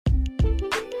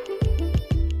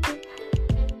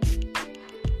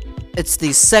It's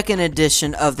the second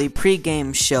edition of the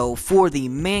pregame show for the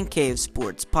Man Cave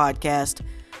Sports Podcast.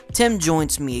 Tim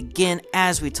joins me again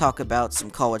as we talk about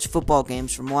some college football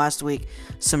games from last week,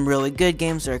 some really good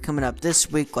games that are coming up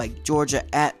this week like Georgia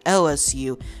at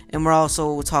LSU, and we're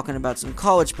also talking about some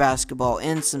college basketball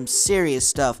and some serious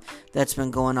stuff that's been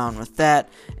going on with that.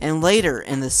 And later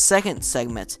in the second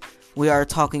segment, we are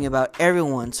talking about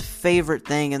everyone's favorite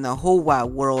thing in the whole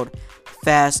wide world,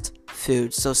 fast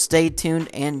food. So stay tuned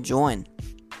and join.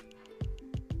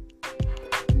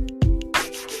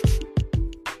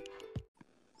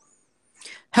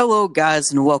 Hello, guys,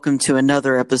 and welcome to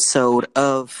another episode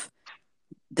of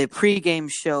the pregame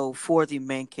show for the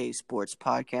Man Cave Sports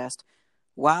Podcast.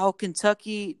 While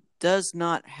Kentucky does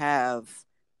not have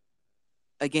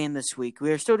a game this week,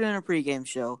 we are still doing a pregame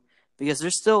show because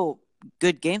there's still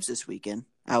good games this weekend,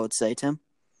 I would say, Tim.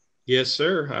 Yes,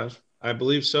 sir. I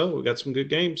believe so. We got some good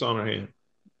games on our hand.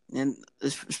 And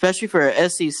especially for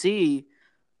SEC,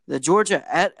 the Georgia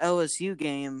at LSU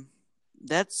game,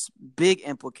 that's big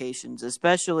implications,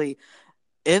 especially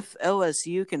if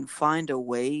LSU can find a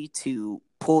way to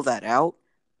pull that out.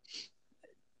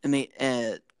 I mean,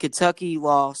 Kentucky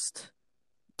lost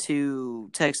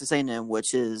to Texas A&M,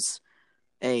 which is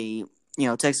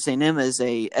Texas A&M is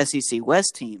a SEC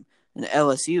West team, and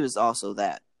LSU is also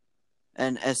that,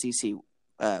 an SEC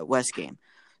West game.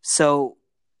 So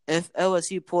if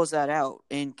LSU pulls that out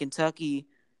and Kentucky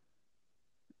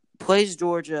plays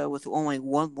Georgia with only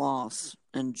one loss,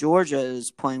 and Georgia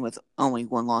is playing with only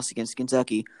one loss against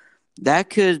Kentucky, that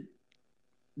could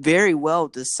very well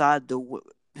decide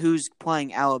who's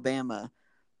playing Alabama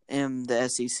in the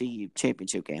SEC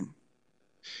championship game.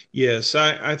 Yes,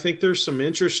 I think there's some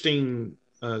interesting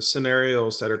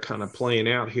scenarios that are kind of playing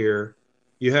out here.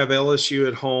 You have LSU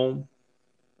at home,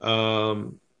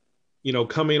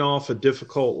 coming off a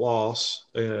difficult loss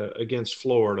against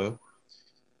Florida.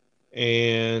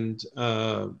 And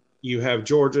you have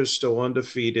Georgia still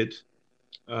undefeated,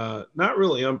 not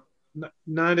really,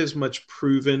 not as much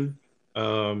proven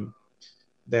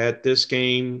that this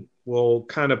game will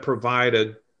kind of provide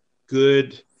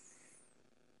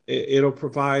it'll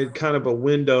provide kind of a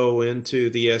window into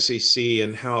the SEC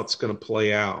and how it's going to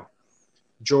play out.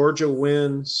 Georgia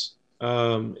wins.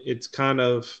 It's kind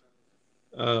of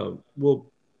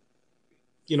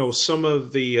some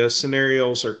of the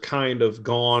scenarios are kind of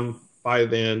gone by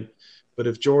then, but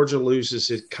if Georgia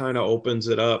loses, it kind of opens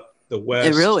it up. The West.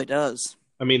 It really does.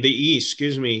 I mean, the East,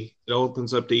 it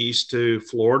opens up the East to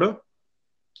Florida,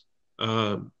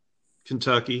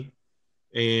 Kentucky,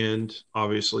 and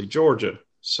obviously Georgia.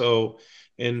 So,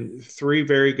 and three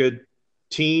very good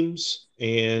teams.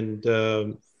 And,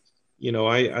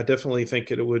 I definitely think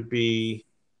it would be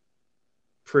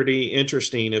pretty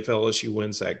interesting if LSU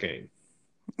wins that game.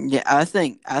 Yeah, I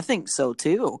think so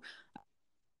too.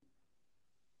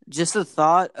 Just the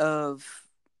thought of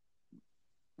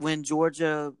when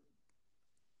Georgia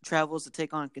travels to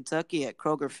take on Kentucky at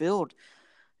Kroger Field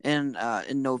in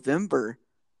November,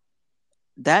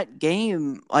 that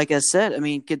game, like I said, I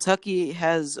mean, Kentucky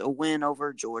has a win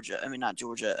over Georgia. I mean, not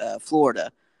Georgia,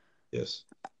 Florida. Yes.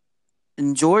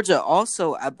 And Georgia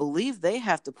also, I believe they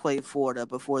have to play Florida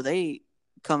before they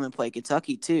come and play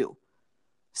Kentucky too.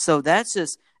 So that's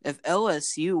just, if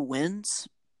LSU wins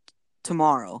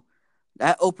tomorrow,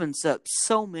 that opens up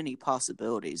so many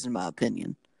possibilities, in my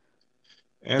opinion.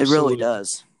 Absolutely. It really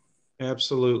does.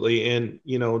 Absolutely. And,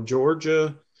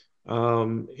 Georgia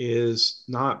is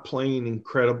not playing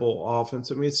incredible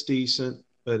offense. I mean, it's decent,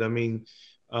 but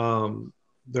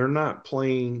they're not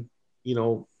playing,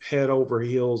 head over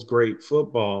heels great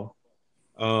football.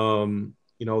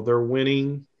 They're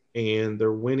winning, and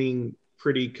they're winning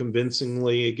pretty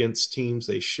convincingly against teams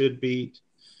they should beat.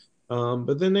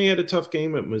 But then they had a tough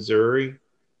game at Missouri,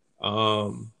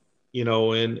 and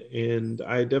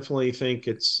I definitely think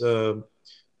it's an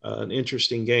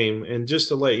interesting game. And just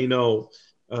to let you know,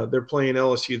 they're playing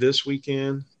LSU this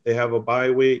weekend. They have a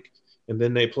bye week, and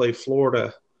then they play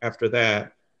Florida after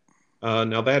that.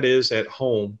 Now that is at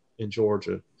home in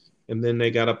Georgia, and then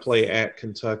they got to play at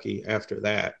Kentucky after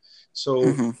that.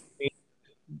 So,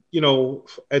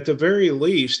 at the very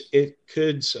least, a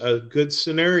good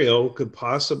scenario could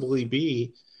possibly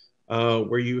be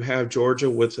where you have Georgia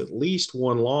with at least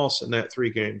one loss in that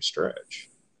 3-game stretch.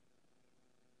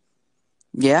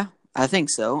 Yeah, I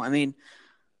think so. I mean,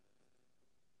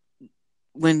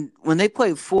 when they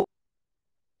play Florida,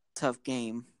 tough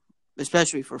game,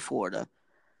 especially for Florida.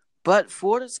 But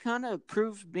Florida's kind of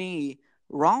proved me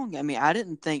wrong. I mean, I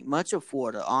didn't think much of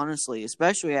Florida, honestly,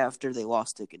 especially after they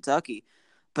lost to Kentucky.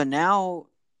 But now,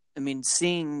 I mean,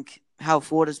 seeing how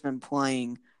Florida's been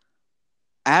playing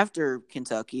after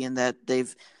Kentucky, and that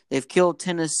they've killed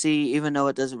Tennessee, even though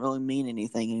it doesn't really mean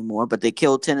anything anymore. But they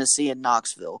killed Tennessee and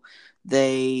Knoxville.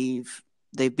 They've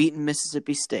beaten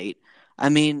Mississippi State. I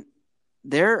mean,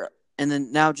 and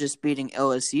then now just beating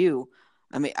LSU.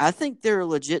 I mean, I think they're a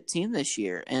legit team this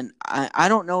year, and I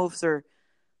don't know if they're.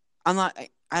 I'm not.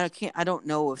 I don't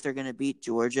know if they're going to beat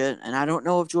Georgia, and I don't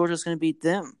know if Georgia's going to beat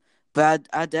them. But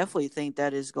I definitely think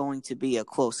that is going to be a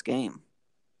close game.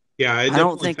 Yeah, I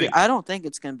don't think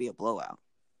it's going to be a blowout.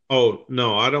 Oh,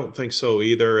 no, I don't think so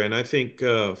either. And I think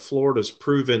Florida's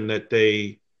proven that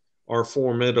they are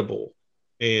formidable.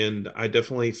 And I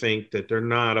definitely think that they're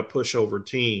not a pushover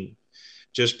team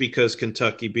just because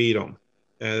Kentucky beat them.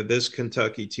 This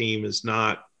Kentucky team is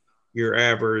not your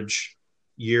average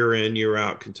year in, year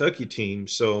out Kentucky team.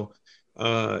 So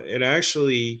it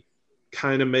actually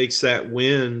kind of makes that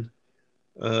win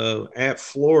at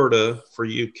Florida for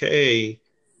UK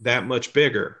that much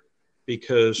bigger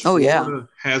because Florida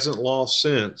hasn't lost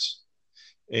since,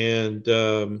 and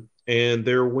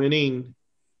they're winning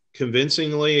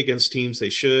convincingly against teams they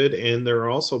should, and they're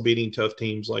also beating tough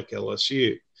teams like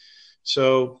LSU.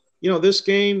 So this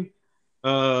game.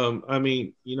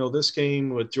 This game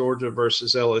with Georgia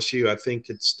versus LSU, I think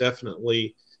it's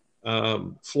definitely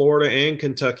Florida and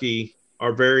Kentucky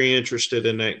are very interested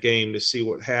in that game to see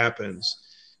what happens.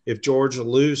 If Georgia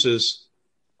loses,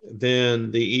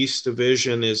 then the East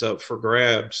Division is up for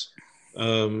grabs.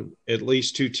 At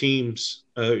least two teams.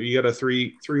 You got a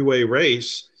three-way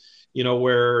race.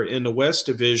 Where in the West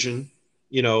Division,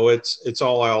 it's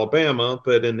all Alabama,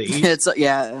 but in the East,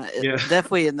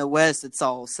 definitely in the West, it's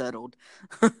all settled.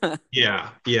 Yeah,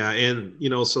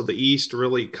 and so the East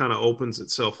really kind of opens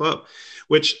itself up.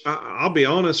 Which I'll be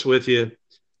honest with you.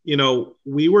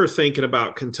 We were thinking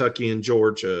about Kentucky and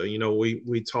Georgia.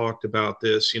 We talked about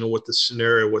this. With the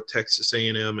scenario with Texas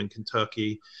A&M and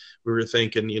Kentucky, we were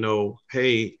thinking,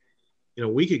 hey,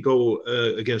 we could go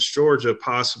against Georgia,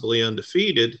 possibly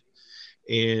undefeated,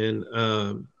 and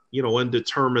and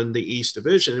determine the East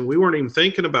Division. And we weren't even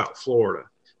thinking about Florida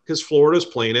because Florida's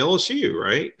playing LSU,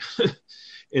 right?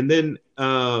 And then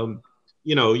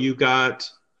you got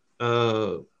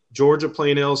Georgia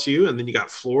playing LSU, and then you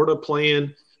got Florida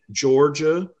playing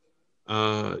Georgia.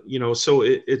 So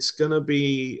it's going to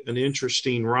be an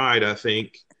interesting ride, I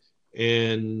think.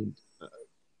 And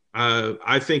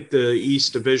I think the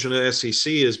East Division of the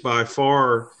SEC is by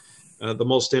far the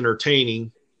most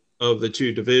entertaining of the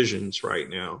two divisions right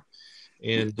now.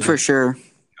 And for sure,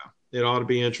 it ought to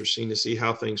be interesting to see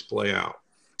how things play out.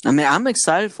 I mean, I'm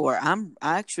excited for it. I'm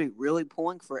actually really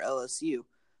pulling for LSU,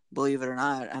 believe it or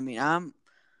not. I mean,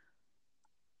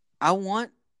 I want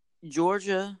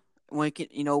Georgia when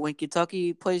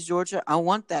Kentucky plays Georgia. I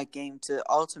want that game to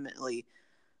ultimately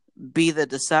be the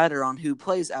decider on who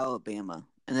plays Alabama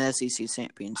in the SEC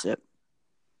championship.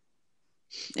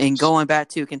 And going back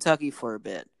to Kentucky for a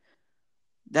bit,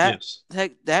 that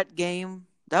game,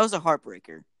 that was a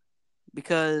heartbreaker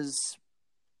because,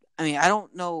 I mean, I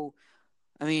don't know.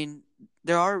 I mean,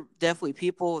 there are definitely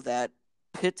people that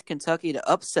picked Kentucky to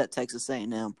upset Texas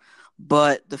A&M,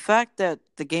 but the fact that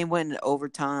the game went into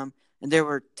overtime and there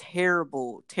were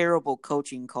terrible, terrible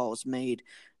coaching calls made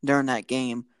during that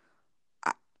game,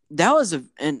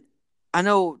 and I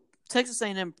know Texas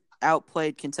A&M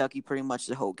outplayed Kentucky pretty much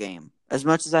the whole game. As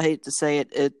much as I hate to say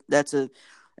it, that's a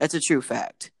true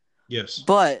fact. Yes,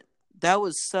 but that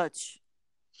was such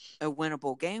a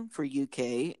winnable game for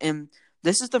UK, and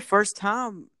this is the first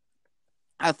time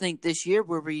I think this year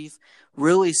where we've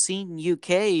really seen UK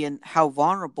and how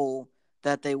vulnerable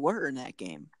that they were in that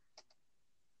game.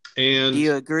 And do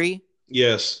you agree?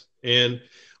 Yes. And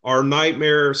our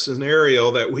nightmare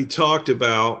scenario that we talked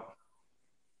about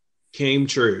came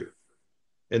true.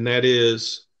 And that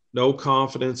is no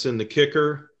confidence in the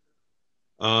kicker.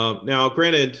 Now,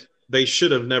 granted, they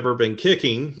should have never been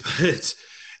kicking, but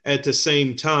at the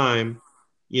same time,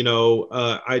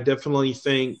 I definitely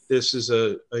think this is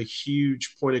a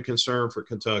huge point of concern for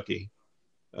Kentucky,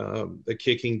 the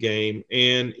kicking game.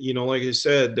 And, like I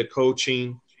said, the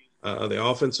coaching, the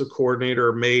offensive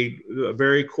coordinator made a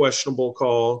very questionable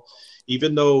call.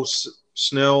 Even though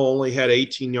Snell only had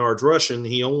 18 yards rushing,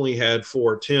 he only had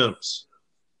 4 attempts.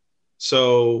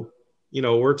 So,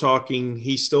 we're talking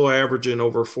he's still averaging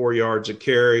over 4 yards a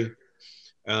carry.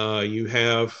 You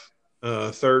have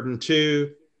 3rd and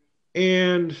 2.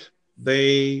 And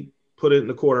they put it in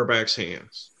the quarterback's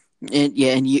hands. And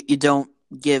you don't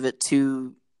give it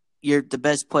to the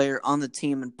best player on the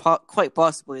team and quite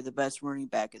possibly the best running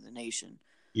back in the nation.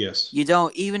 Yes. You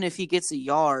don't, even if he gets a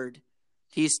yard,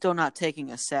 he's still not taking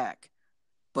a sack.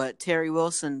 But Terry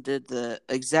Wilson did the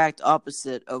exact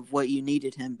opposite of what you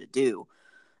needed him to do.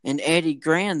 And Eddie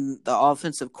Gran, the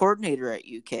offensive coordinator at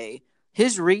UK,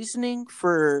 his reasoning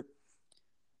for,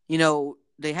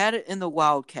 they had it in the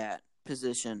Wildcat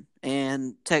position,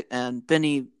 and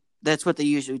Benny, that's what they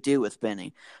usually do with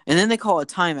Benny. And then they call a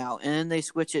timeout, and then they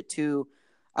switch it to,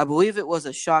 I believe it was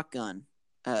a shotgun.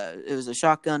 It was a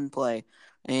shotgun play,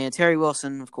 and Terry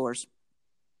Wilson, of course,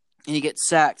 and he gets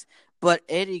sacked. But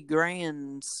Eddie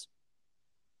Gran's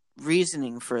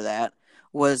reasoning for that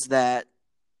was that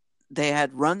they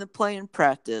had run the play in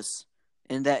practice,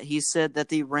 and that he said that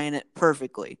they ran it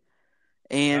perfectly.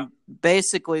 And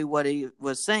basically what he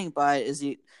was saying by it is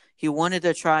he wanted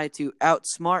to try to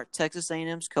outsmart Texas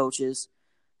A&M's coaches,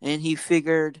 and he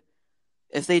figured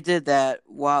if they did that,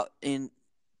 while in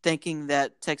thinking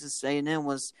that Texas A&M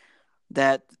was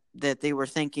that they were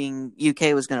thinking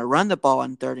UK was going to run the ball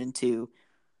on 3rd and 2,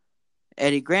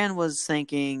 Eddie Gran was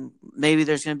thinking maybe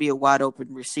there's going to be a wide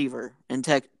open receiver, and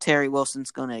Terry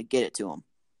Wilson's going to get it to him.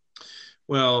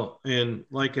 Well, and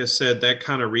like I said, that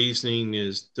kind of reasoning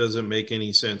doesn't make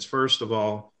any sense. First of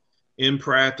all, in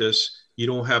practice, you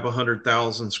don't have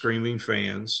 100,000 screaming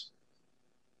fans.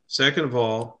 Second of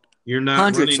all, you're not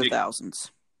hundreds of thousands.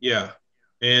 Yeah,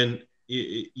 and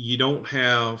you don't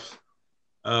have,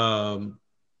 the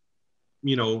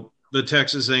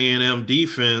Texas A&M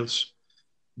defense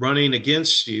running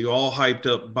against you, all hyped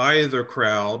up by the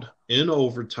crowd in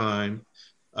overtime.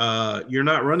 You're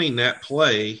not running that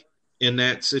play in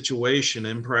that situation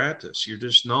in practice. You're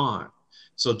just not.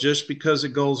 So just because it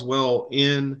goes well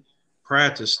in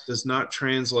practice does not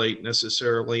translate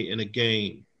necessarily in a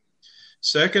game.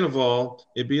 Second of all,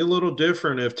 it'd be a little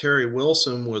different if Terry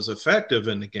Wilson was effective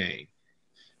in the game.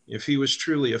 If he was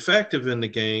truly effective in the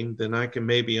game, then I can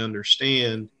maybe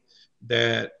understand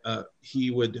that he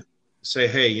would say,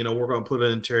 hey, we're going to put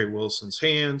it in Terry Wilson's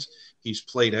hands. He's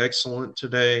played excellent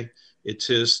today. It's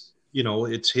his,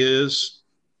 it's his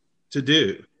to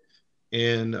do.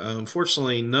 And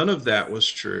unfortunately, none of that was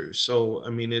true. So, I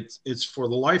mean, it's for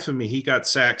the life of me, he got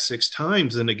sacked 6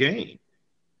 times in a game.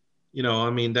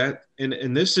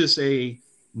 And this is a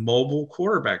mobile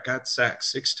quarterback, got sacked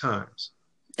 6 times.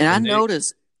 And I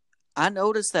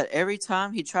noticed that every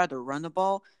time he tried to run the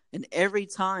ball, and every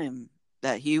time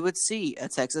that he would see a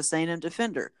Texas A&M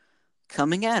defender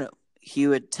coming at him, he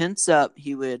would tense up,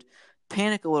 he would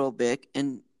panic a little bit,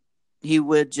 and he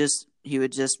would just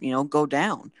go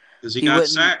down. Because he got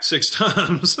sacked 6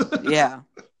 times. Yeah.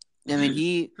 I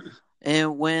mean,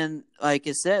 when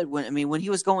he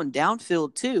was going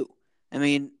downfield too,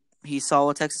 he saw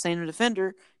a Texas A&M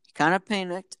defender, he kind of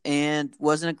panicked and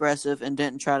wasn't aggressive and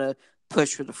didn't try to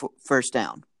push for the first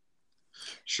down.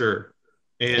 Sure.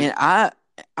 And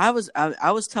I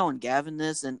was telling Gavin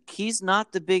this, and he's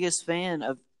not the biggest fan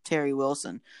of Terry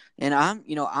Wilson, and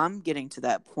I'm getting to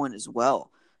that point as well.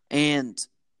 And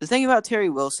the thing about Terry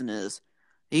Wilson is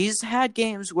he's had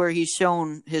games where he's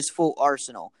shown his full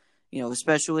arsenal.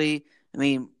 Especially,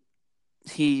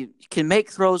 he can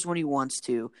make throws when he wants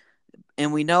to,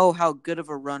 and we know how good of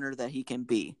a runner that he can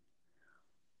be.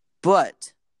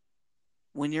 But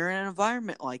when you're in an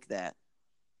environment like that,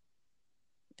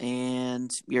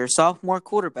 and you're a sophomore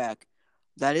quarterback,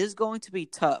 that is going to be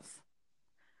tough.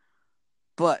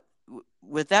 But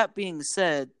with that being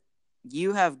said,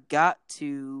 you have got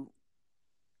to,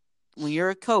 when you're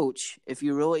a coach,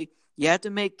 you have to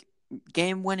make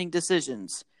game-winning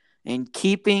decisions. And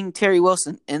keeping Terry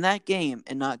Wilson in that game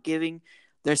and not giving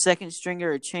their second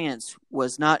stringer a chance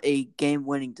was not a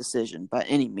game-winning decision by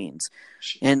any means.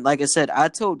 And like I said, I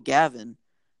told Gavin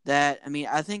that,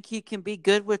 I think he can be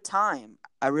good with time.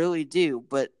 I really do.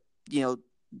 But,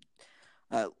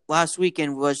 last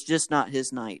weekend was just not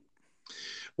his night.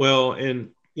 Well, and,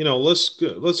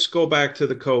 let's go back to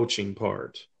the coaching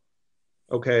part.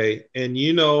 Okay. And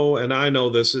and I know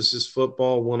this is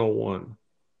football 101.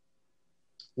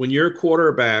 When your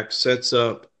quarterback sets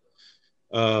up,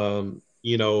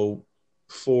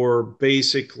 for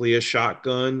basically a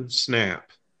shotgun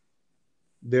snap,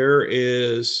 there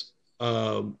is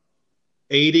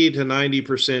 80 to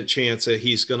 90% chance that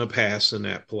he's going to pass in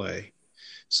that play.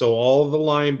 So all of the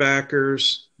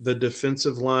linebackers, the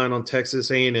defensive line on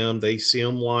Texas A&M, they see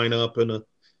them line up in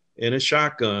a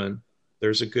shotgun.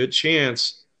 There's a good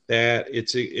chance that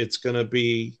it's going to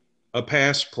be a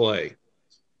pass play.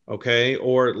 Okay,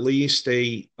 or at least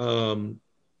a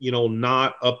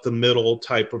not up the middle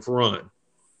type of run.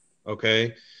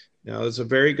 Okay, now there's a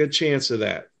very good chance of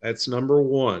that. That's number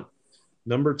one.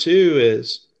 Number two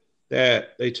is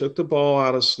that they took the ball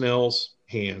out of Snell's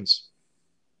hands.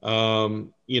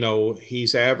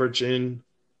 He's averaging,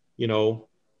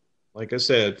 like I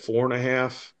said,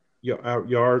 4.5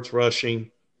 yards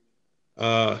rushing.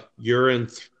 you're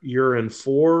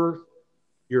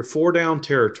 4 down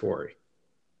territory.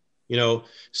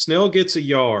 Snell gets a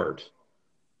yard.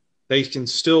 They can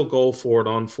still go for it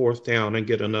on 4th down and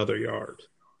get another yard.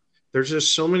 There's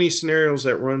just so many scenarios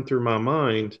that run through my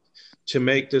mind to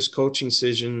make this coaching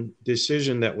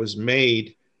decision that was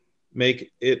made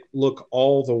make it look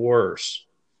all the worse,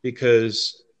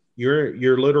 because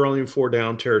you're literally in 4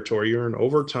 down territory. You're in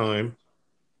overtime.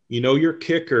 Your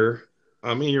kicker.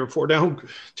 I mean, you're in 4 down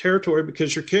territory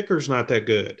because your kicker's not that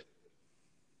good.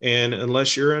 And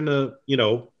unless you're in a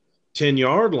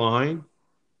 10-yard line,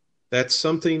 that's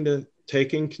something to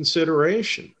take in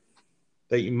consideration,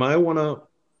 that you might want to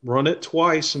run it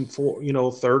twice and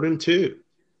 3rd and 2.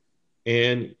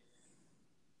 And,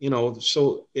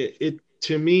 so it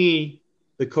to me,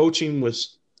 the coaching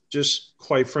was just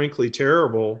quite frankly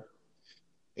terrible.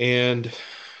 And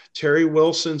Terry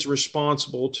Wilson's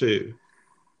responsible too.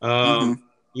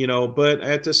 Mm-hmm. But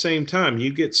at the same time,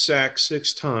 you get sacked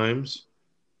 6 times,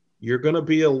 you're going to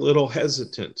be a little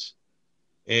hesitant.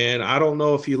 And I don't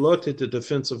know if you looked at the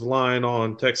defensive line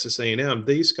on Texas A&M.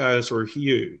 These guys were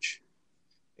huge.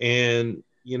 And,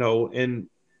 and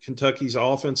Kentucky's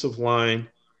offensive line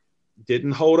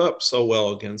didn't hold up so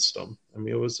well against them. I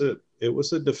mean, it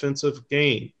was a defensive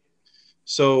game.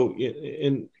 So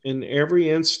in every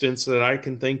instance that I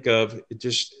can think of,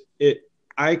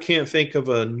 I can't think of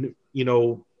a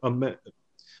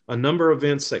number of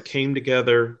events that came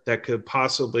together that could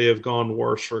possibly have gone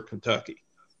worse for Kentucky.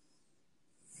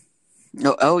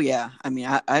 Oh yeah. I mean,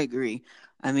 I agree.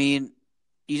 I mean,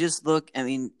 you just look. I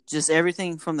mean, just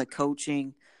everything from the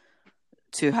coaching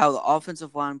to how the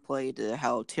offensive line played to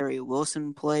how Terry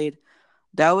Wilson played.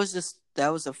 That was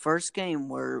the first game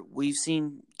where we've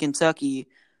seen Kentucky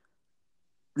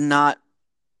not.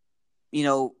 It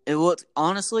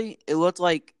looked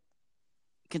like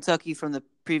Kentucky from the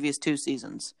previous 2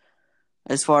 seasons,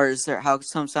 as far as how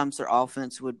sometimes their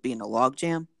offense would be in a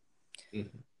logjam.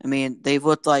 Mm-hmm. I mean,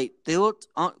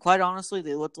 quite honestly,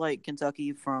 they looked like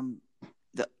Kentucky from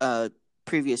the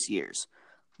previous years.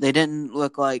 They didn't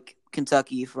look like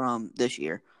Kentucky from this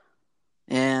year.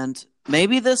 And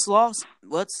maybe this loss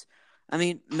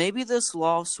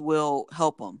will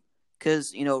help them,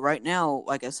 because right now,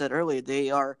 like I said earlier,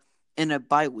 they are in a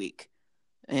bye week,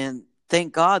 and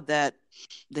thank God that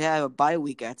they have a bye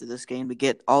week after this game to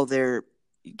get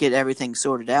everything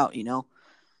sorted out.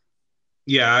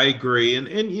 Yeah, I agree. And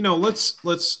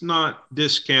let's not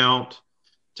discount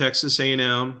Texas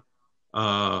A&M.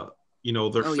 Their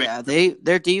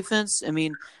defense. I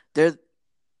mean, they're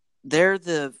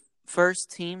the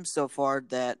first team so far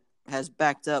that has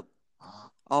backed up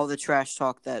all the trash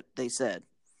talk that they said.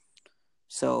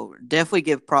 So definitely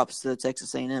give props to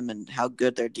Texas A&M and how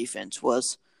good their defense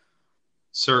was.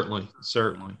 Certainly.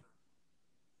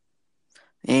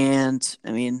 And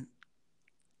I mean,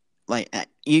 like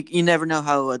you never know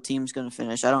how a team's going to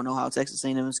finish. I don't know how Texas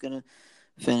A&M is going to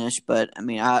finish, but I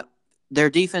mean, their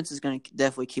defense is going to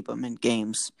definitely keep them in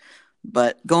games.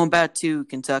 But going back to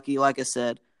Kentucky, like I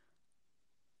said,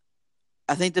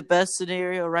 I think the best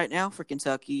scenario right now for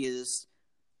Kentucky is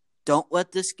don't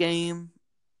let this game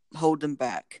hold them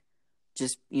back.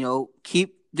 Just,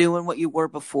 keep doing what you were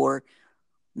before.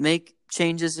 Make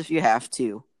changes if you have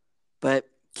to. But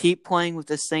keep playing with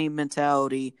the same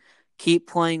mentality. Keep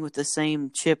playing with the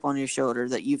same chip on your shoulder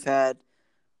that you've had,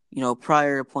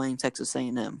 prior to playing Texas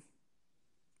A&M.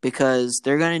 Because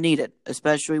they're going to need it,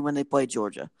 especially when they play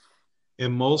Georgia.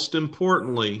 And most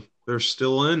importantly, they're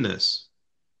still in this.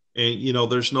 And,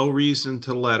 there's no reason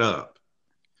to let up.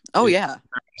 Oh, yeah.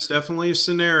 It's definitely a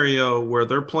scenario where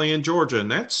they're playing Georgia,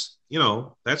 and that's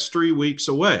 3 weeks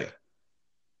away.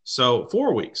 So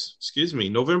 4 weeks,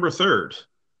 November 3rd.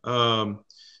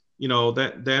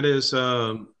 That is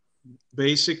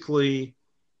basically,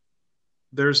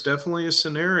 there's definitely a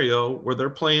scenario where they're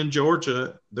playing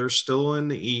Georgia. They're still in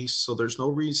the East, so there's no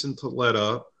reason to let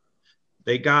up.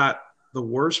 They got the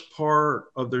worst part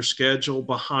of their schedule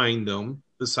behind them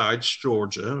besides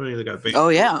Georgia. I mean, they got. Oh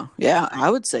yeah, I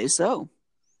would say so.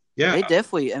 Yeah, they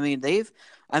definitely. I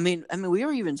mean, we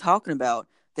were even talking about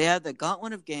they had the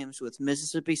gauntlet of games with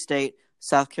Mississippi State,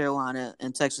 South Carolina,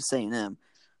 and Texas A&M,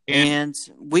 and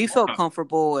we felt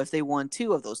comfortable if they won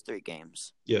 2 of those 3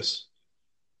 games. Yes,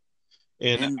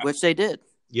 and which they did.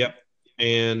 Yep,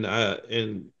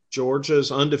 and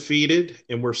Georgia's undefeated,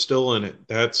 and we're still in it.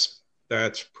 That's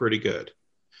pretty good.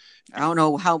 I don't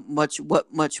know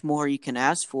what much more you can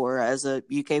ask for as a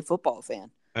UK football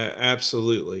fan.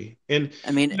 Absolutely. And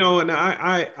I mean, and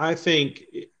I think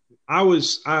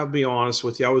I'll be honest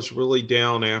with you, I was really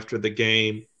down after the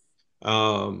game.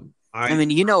 I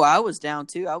mean, I was down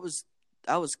too.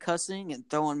 was cussing and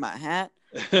throwing my hat.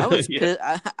 I was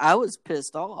Yeah. I was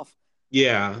pissed off.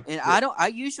 Yeah. And I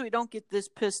usually don't get this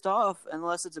pissed off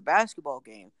unless it's a basketball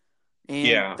game. And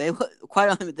Yeah. quite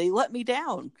honestly, they let me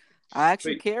down. I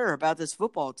actually But care about this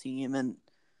football team, and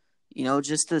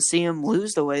just to see them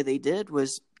lose the way they did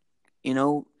was, you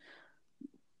know,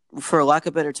 for lack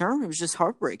of a better term, it was just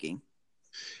heartbreaking.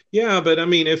 yeah, but I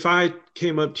mean, if I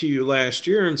came up to you last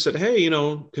year and said, "Hey,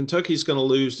 Kentucky's going to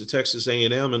lose to Texas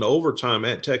A&M in overtime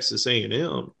at Texas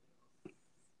A&M,"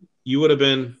 you would have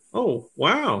been, "Oh,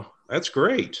 wow, that's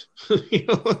great." You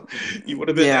would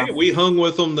have been, Yeah, "Hey, we hung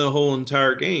with them the whole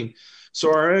entire game."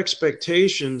 So our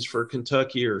expectations for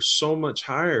Kentucky are so much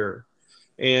higher,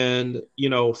 and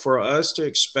for us to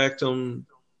expect them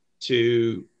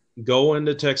to go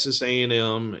into Texas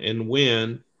A&M and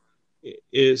win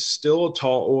is still a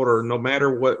tall order, no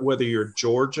matter whether you're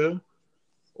Georgia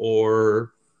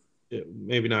or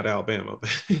maybe not Alabama, but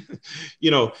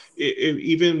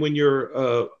even when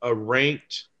you're a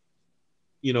ranked,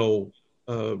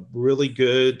 really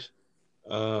good,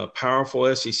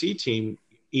 powerful SEC team,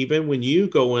 even when you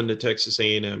go into Texas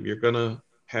A&M, you're going to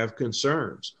have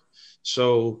concerns.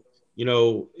 So,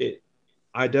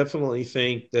 I definitely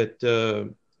think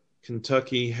that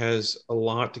Kentucky has a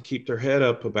lot to keep their head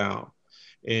up about.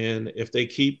 And if they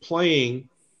keep playing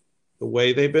the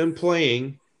way they've been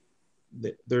playing,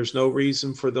 there's no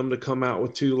reason for them to come out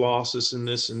with 2 losses in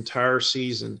this entire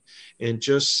season. And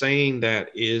just saying that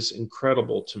is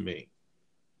incredible to me.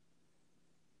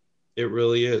 It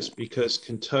really is, because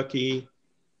Kentucky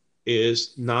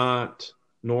is not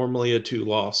normally a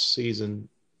 2-loss season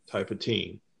type of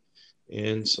team.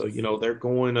 And so, they're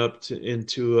going up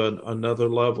into another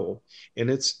level, and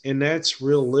that's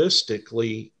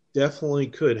realistically definitely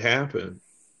could happen.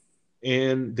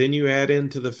 And then you add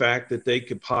into the fact that they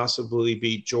could possibly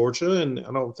beat Georgia, and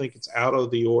I don't think it's out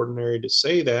of the ordinary to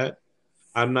say that.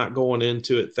 I'm not going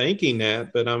into it thinking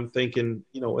that, but I'm thinking,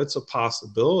 it's a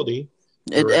possibility.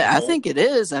 They're at I home. think it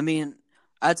is. I mean,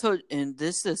 I told, and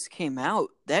this just came out.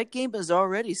 That game is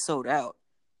already sold out,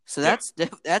 so Yeah,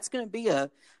 that's going to be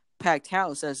a packed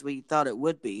house as we thought it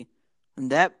would be, and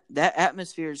that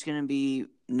atmosphere is going to be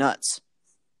nuts.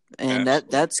 And absolutely.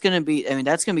 that's going to be. I mean,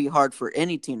 that's going to be hard for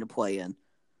any team to play in.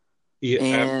 Yeah,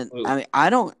 And I absolutely. mean, I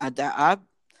don't.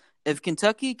 If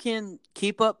Kentucky can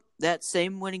keep up that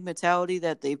same winning mentality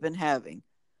that they've been having,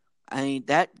 I mean,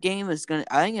 that game is going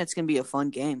to. I think it's going to be a fun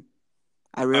game.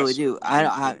 I I really do.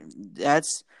 certainly do too.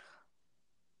 That's.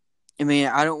 I mean,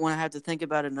 I don't want to have to think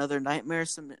about another nightmare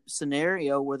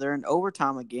scenario where they're in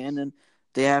overtime again and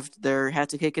they have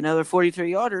to kick another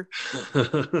 43-yarder.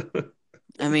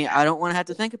 I mean, I don't want to have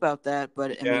to think about that,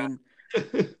 but I Yeah.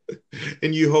 mean,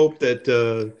 And you hope that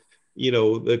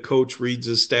the coach reads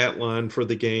a stat line for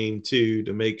the game too,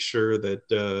 to make sure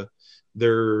that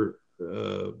they're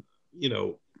you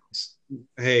know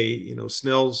hey,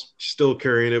 Snell's still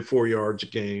carrying it 4 yards a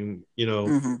game,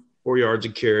 mm-hmm. 4 yards a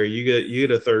carry. You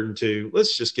get a 3rd and 2.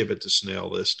 Let's just give it to Snell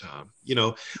this time.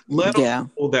 Let them Yeah,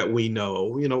 know that we know.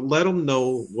 Let them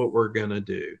know what we're gonna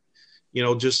do.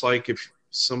 Just like if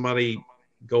somebody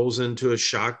goes into a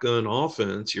shotgun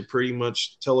offense, you're pretty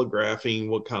much telegraphing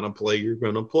what kind of play you're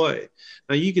going to play.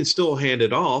 Now, you can still hand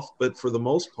it off, but for the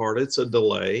most part, it's a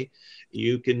delay.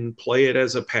 You can play it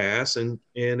as a pass, and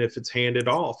if it's handed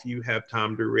off, you have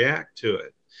time to react to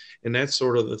it. And that's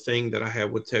sort of the thing that I have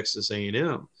with Texas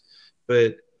A&M.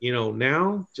 But,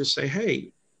 now just say,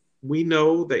 hey, we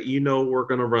know that we're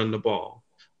going to run the ball,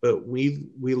 but we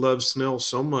love Snell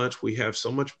so much. We have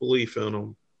so much belief in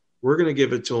him. We're going to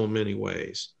give it to him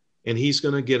anyways, and he's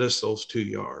going to get us those 2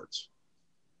 yards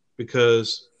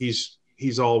because he's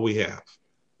all we have.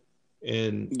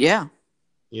 And yeah.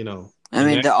 you know, I and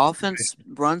mean, that the offense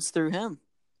runs through him,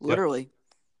 yep, literally.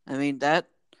 I mean that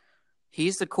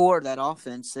he's the core of that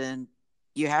offense, and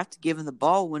you have to give him the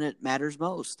ball when it matters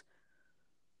most.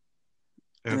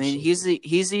 I mean, absolutely,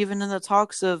 he's even in the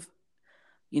talks of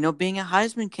being a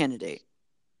Heisman candidate.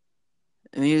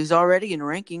 I mean, he's already in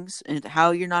rankings, and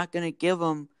how you're not going to give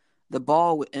him the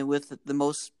ball and with the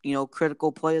most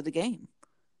critical play of the game.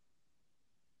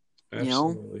 You know,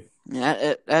 absolutely.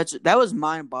 yeah, that was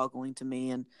mind boggling to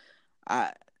me, and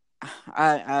I,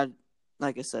 I,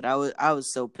 like I said, I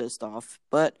was so pissed off.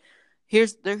 But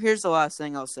here's the last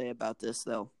thing I'll say about this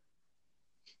though,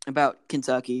 about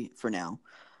Kentucky for now.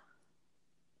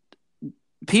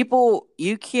 People,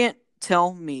 you can't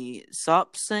tell me,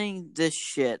 stop saying this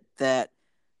shit that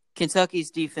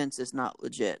Kentucky's defense is not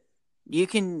legit. You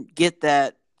can get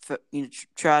that.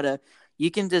 Try to.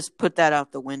 You can just put that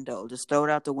out the window. Just throw it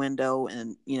out the window,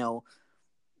 and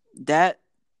that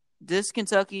this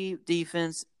Kentucky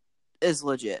defense is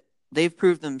legit. they've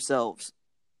proved themselves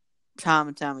time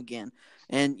and time again.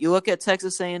 And you look at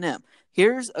Texas A&M.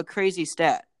 Here's a crazy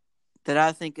stat that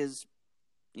I think is,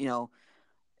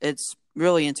 it's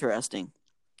really interesting.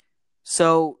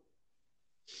 So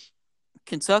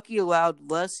Kentucky allowed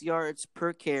less yards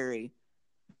per carry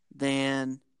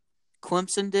than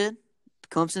Clemson did,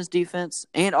 Clemson's defense,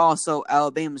 and also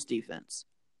Alabama's defense.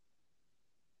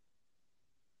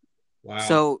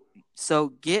 Wow. So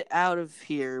get out of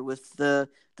here with the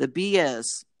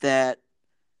BS that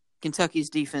Kentucky's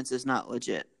defense is not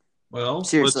legit. Well,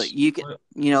 Seriously,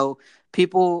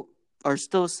 people are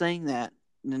still saying that,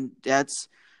 and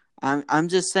I'm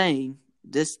just saying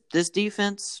this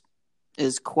defense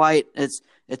is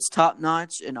it's top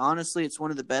notch, and honestly, it's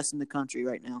one of the best in the country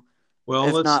right now,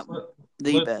 well, if not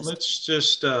the best. let's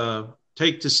just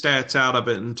take the stats out of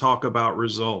it and talk about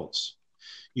results.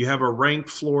 You have a ranked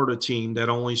Florida team that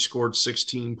only scored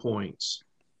 16 points.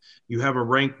 You have a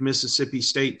ranked Mississippi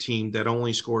State team that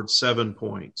only scored 7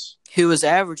 points. Who was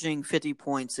averaging 50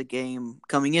 points a game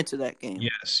coming into that game.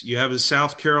 Yes. You have a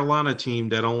South Carolina team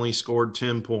that only scored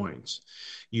 10 points.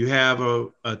 You have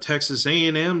a Texas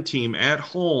A&M team at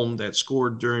home that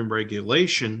scored during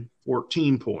regulation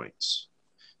 14 points.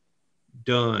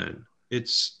 Done.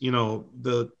 It's,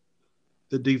 the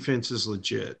defense is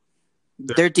legit.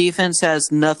 Their defense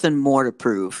has nothing more to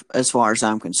prove as far as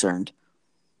I'm concerned.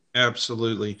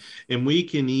 Absolutely. And we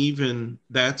can even,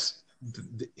 their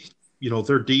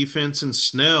defense and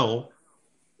Snell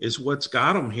is what's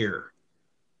got them here,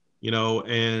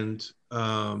 and,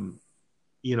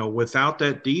 without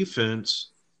that defense,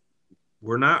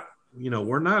 we're not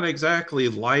exactly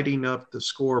lighting up the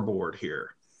scoreboard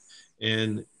here.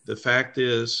 And the fact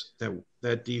is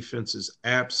that defense is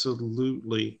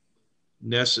absolutely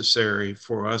necessary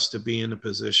for us to be in the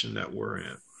position that we're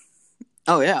in.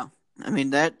 Oh, yeah. I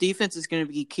mean, that defense is going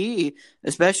to be key,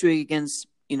 especially against,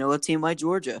 a team like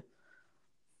Georgia.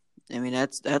 I mean,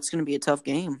 that's going to be a tough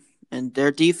game. And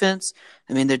their defense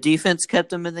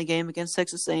kept them in the game against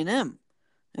Texas A&M.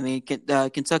 I mean,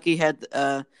 Kentucky had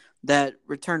that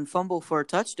return fumble for a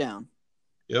touchdown.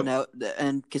 Yep.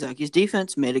 And Kentucky's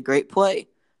defense made a great play.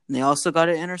 And they also got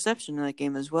an interception in that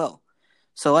game as well.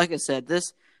 So, like I said,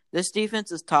 this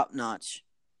defense is top notch,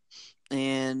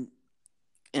 and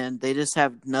they just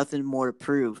have nothing more to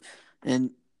prove.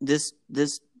 And this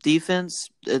defense,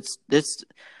 it's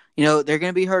they're going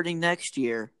to be hurting next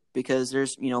year because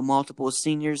there's multiple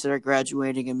seniors that are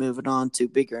graduating and moving on to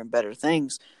bigger and better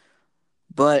things.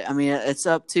 But I mean, it's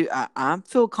up to I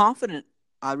feel confident.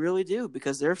 I really do,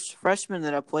 because there's freshmen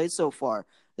that have played so far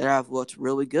that have looked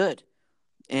really good,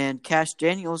 and Cash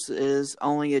Daniels is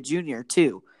only a junior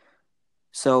too.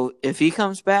 So if he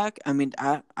comes back, I mean,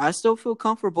 I still feel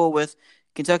comfortable with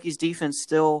Kentucky's defense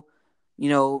still,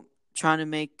 trying to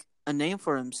make a name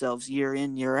for themselves year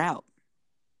in, year out.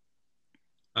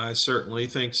 I certainly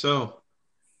think so.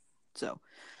 So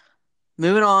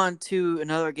moving on to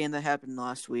another game that happened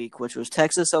last week, which was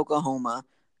Texas-Oklahoma.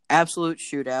 Absolute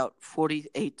shootout,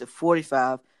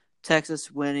 48-45. Texas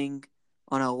winning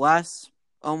on a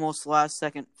almost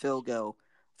last-second field goal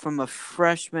from a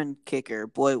freshman kicker.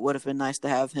 Boy, it would have been nice to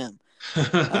have him.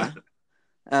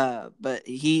 But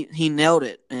he nailed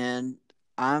it, and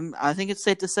I think it's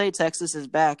safe to say Texas is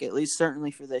back, at least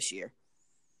certainly for this year.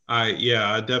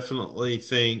 I definitely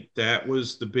think that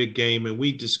was the big game, and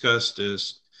we discussed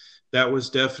this. That was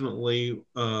definitely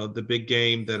the big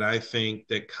game that I think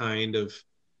that kind of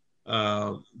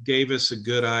gave us a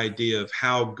good idea of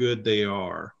how good they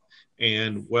are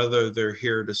and whether they're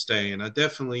here to stay. And I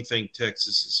definitely think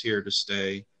Texas is here to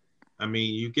stay. I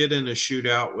mean, you get in a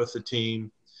shootout with a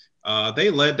team. They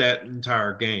led that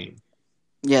entire game.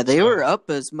 Yeah, they were up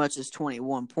as much as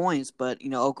 21 points, but,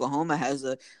 Oklahoma has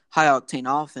a high-octane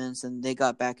offense, and they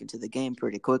got back into the game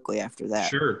pretty quickly after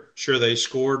that. Sure. They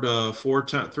scored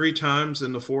 3 times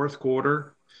in the fourth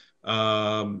quarter.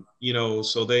 So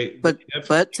they –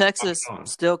 But Texas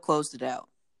still closed it out.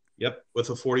 Yep,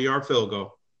 with a 40-yard field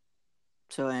goal.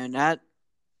 So, and that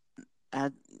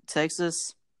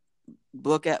Texas,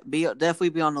 definitely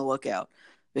be on the lookout,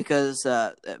 because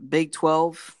Big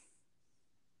 12 –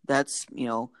 that's,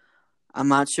 I'm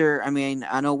not sure. I mean,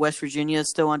 I know West Virginia is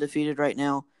still undefeated right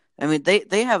now. I mean,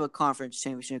 they have a conference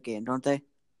championship game, don't they?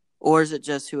 Or is it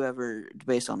just whoever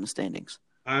based on the standings?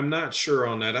 I'm not sure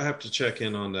on that. I have to check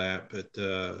in on that,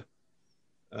 but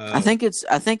I think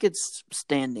it's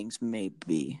standings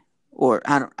maybe, or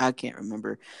I can't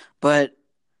remember. But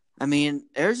I mean,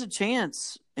 there's a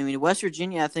chance. I mean, West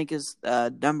Virginia I think is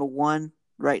number 1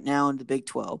 right now in the Big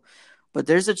 12, but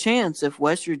there's a chance if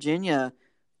West Virginia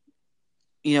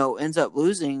ends up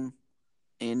losing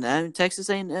And Texas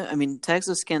A&M, I mean,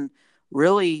 Texas can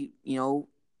really,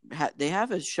 they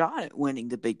have a shot at winning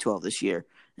the Big 12 this year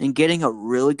and getting a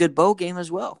really good bowl game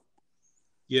as well.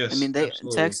 I Yes, mean,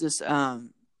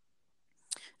 absolutely.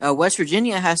 West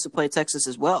Virginia has to play Texas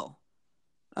as well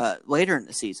later in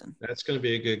the season. That's going to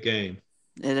be a good game.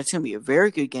 And that's going to be a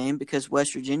very good game because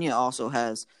West Virginia also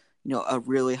has, a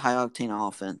really high octane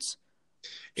offense.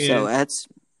 So And that's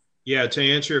yeah, to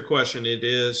answer your question, it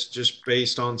is just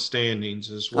based on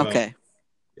standings as well. okay.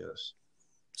 Yes.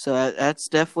 So that's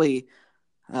definitely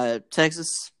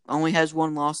Texas only has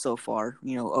one loss so far.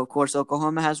 Of course,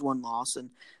 Oklahoma has one loss, and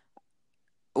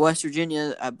West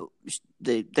Virginia,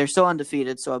 they're still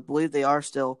undefeated, so I believe they are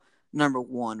still number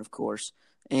one, of course.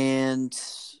 And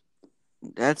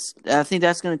I think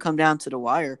that's going to come down to the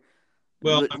wire.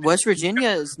 Well, West Virginia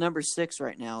is number 6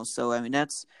 right now, so I mean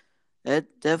that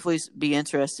definitely be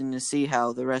interesting to see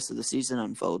how the rest of the season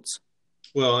unfolds.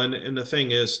 well, and the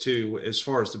thing is too, as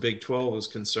far as the Big 12 is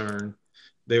concerned,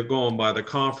 they're going by the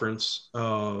conference,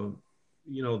 their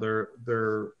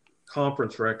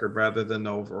conference record rather than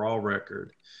the overall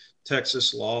record.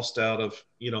 Texas lost out of,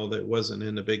 that wasn't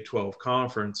in the Big 12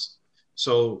 conference.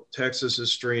 So Texas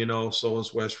is 3-0, so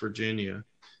is West Virginia.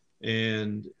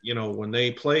 And, when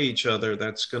they play each other,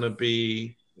 that's going to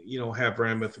be, have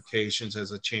ramifications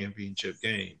as a championship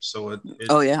game. So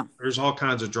Oh yeah, there's all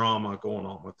kinds of drama going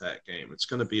on with that game. It's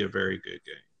going to be a very good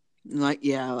game.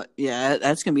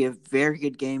 that's going to be a very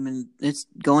good game, and it's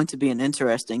going to be an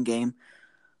interesting game.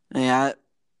 Yeah,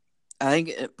 I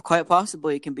think quite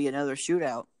possibly it can be another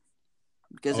shootout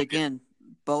because Oh, yeah. again,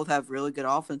 both have really good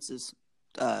offenses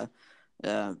uh,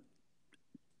 uh,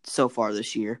 so far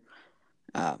this year.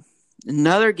 Uh,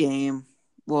 Another game.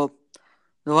 Well,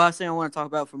 the last thing I want to talk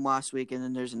about from last week, and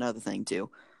then there's another thing too.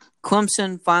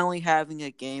 Clemson finally having a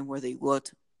game where they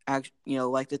looked,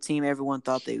 like the team everyone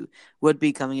thought they would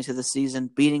be coming into the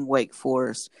season, beating Wake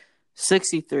Forest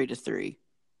 63-3.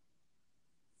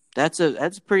 That's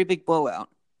a pretty big blowout.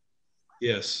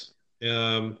 Yes.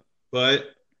 But,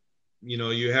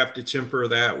 you have to temper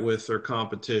that with their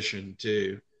competition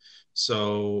too.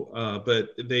 So, but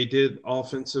they did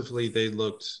offensively, they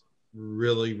looked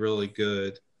really, really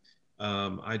good.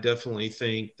 I definitely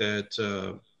think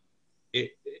that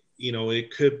it,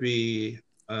 it could be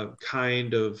a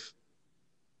kind of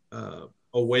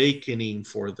awakening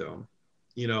for them.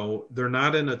 They're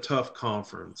not in a tough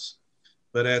conference,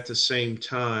 but at the same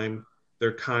time,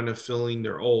 they're kind of filling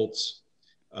their oats.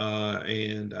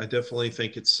 And I definitely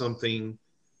think it's something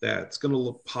that's going to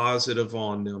look positive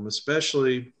on them,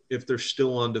 especially if they're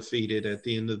still undefeated at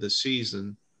the end of the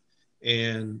season.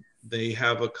 And they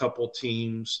have a couple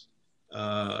teams,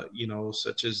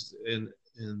 such as in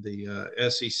the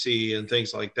SEC and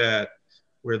things like that,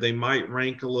 where they might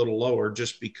rank a little lower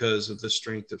just because of the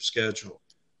strength of schedule.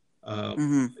 Uh,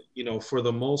 Mm-hmm. for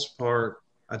the most part,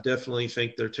 I definitely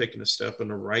think they're taking a step in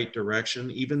the right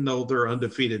direction, even though they're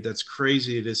undefeated. That's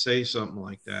crazy to say something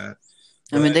like that.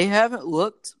 I mean, But they haven't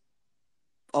looked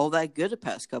all that good the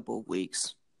past couple of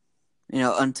weeks.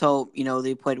 Until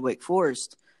they played Wake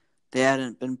Forest, they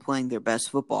hadn't been playing their best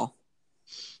football.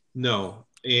 no.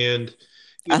 And,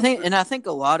 I think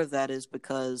a lot of that is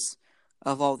because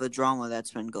of all the drama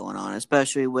that's been going on,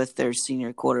 especially with their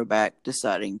senior quarterback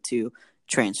deciding to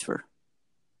transfer.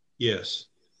 yes.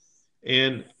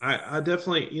 And I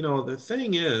definitely, the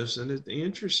thing is, and the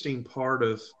interesting part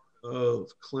of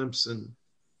Clemson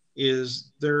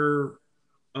is their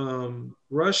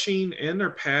rushing and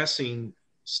their passing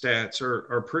stats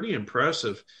are pretty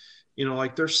impressive.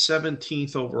 Like they're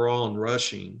 17th overall in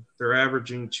rushing. They're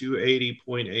averaging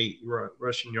 280.8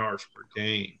 rushing yards per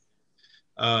game.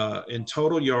 In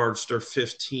total yards, they're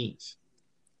 15th.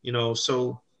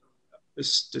 So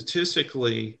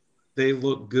statistically, they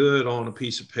look good on a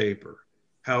piece of paper.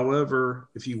 However,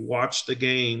 if you watch the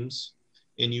games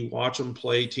and you watch them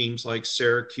play teams like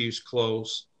Syracuse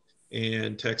close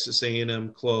and Texas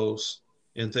A&M close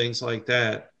and things like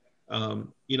that,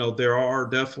 there are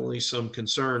definitely some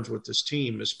concerns with this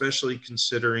team, especially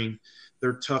considering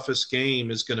their toughest game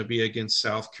is going to be against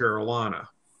South Carolina.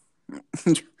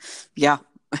 Yeah,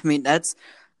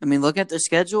 look at their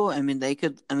schedule. I mean, they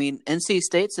could. I mean, NC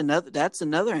State's That's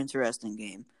another interesting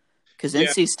game because Yeah.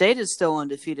 NC State is still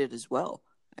undefeated as well.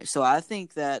 So I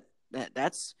think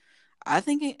I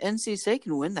think NC State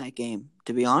can win that game.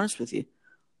 To be honest with you.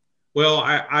 Well,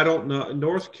 I don't know.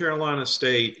 North Carolina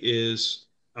State is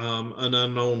an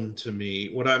unknown to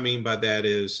me. What I mean by that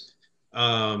is,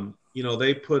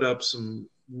 they put up some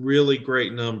really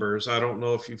great numbers. I don't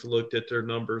know if you've looked at their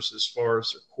numbers as far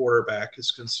as their quarterback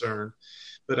is concerned,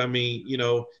 but I mean,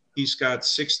 he's got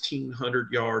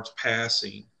 1,600 yards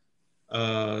passing.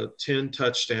 10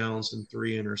 touchdowns and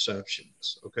 3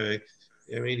 interceptions. Okay.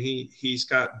 I mean, he's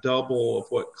got double of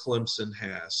what Clemson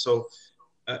has. So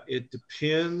it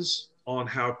depends on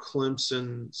how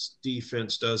Clemson's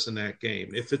defense does in that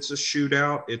game. If it's a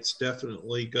shootout, it's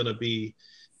definitely going to be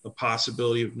a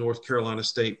possibility of North Carolina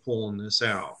State pulling this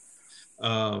out.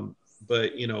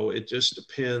 But, it just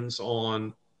depends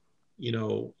on,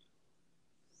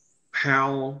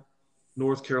 how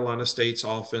North Carolina State's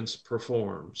offense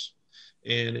performs.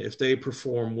 And if they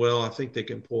perform well, I think they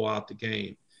can pull out the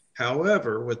game.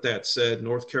 However, with that said,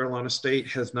 North Carolina State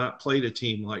has not played a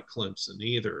team like Clemson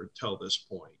either until this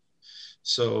point.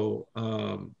 So,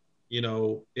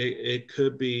 it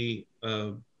could be,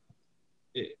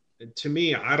 to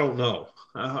me, I don't know.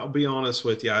 I'll be honest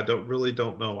with you. I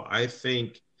don't know. I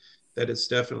think that it's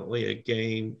definitely a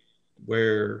game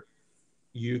where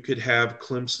you could have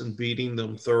Clemson beating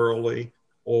them thoroughly,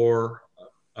 or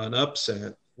an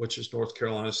upset, which is North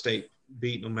Carolina State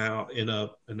beating them out in a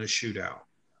shootout.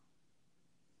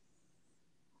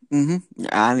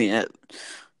 I mean,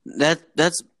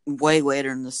 that's way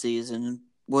later in the season, and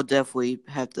we'll definitely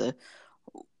have to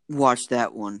watch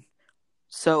that one.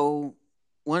 So,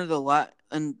 one of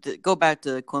the go back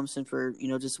to Clemson for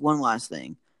just one last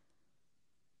thing.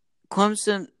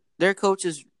 Clemson, their coach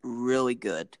is really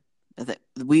good.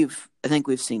 I think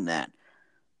we've seen that,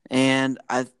 and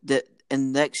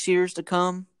in next years to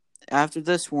come, after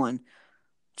this one,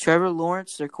 Trevor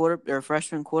Lawrence, their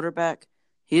freshman quarterback,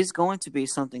 he's going to be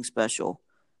something special,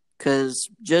 because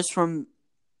just from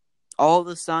all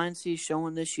the signs he's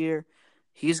showing this year,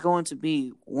 he's going to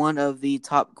be one of the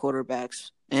top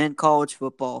quarterbacks in college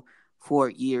football for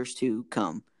years to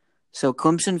come. So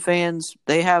Clemson fans,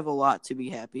 they have a lot to be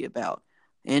happy about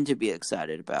and to be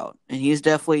excited about. And he's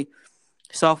definitely,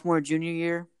 sophomore, junior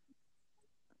year,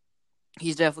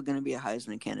 he's definitely going to be a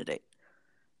Heisman candidate,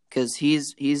 because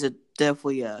he's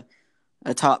definitely a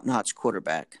top-notch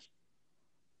quarterback.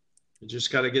 You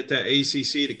just got to get that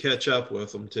ACC to catch up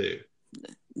with them too.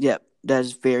 Yep, that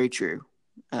is very true.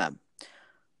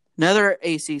 Another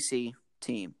ACC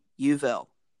team, U of L.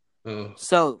 Oh.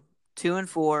 So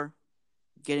 2-4,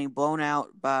 getting blown out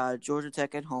by Georgia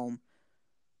Tech at home,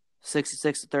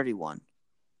 66-31.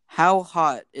 How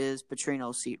hot is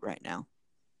Petrino's seat right now?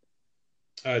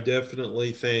 I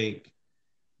definitely think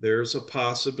there's a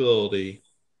possibility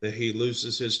that he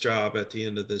loses his job at the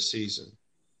end of this season.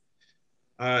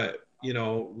 Let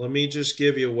me just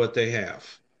give you what they have.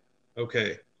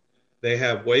 Okay. They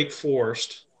have Wake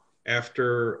Forest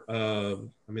after,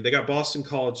 they got Boston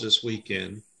College this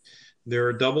weekend. They're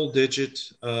a double-digit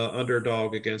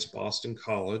underdog against Boston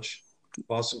College.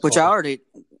 Which I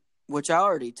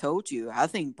already told you. I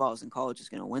think Boston College is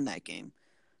going to win that game.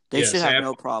 They should have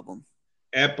no problem.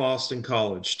 At Boston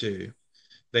College, too.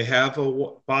 They have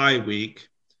a bye week.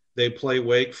 They play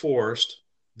Wake Forest.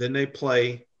 Then they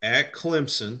play at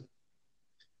Clemson,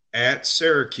 at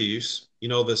Syracuse,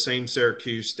 the same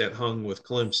Syracuse that hung with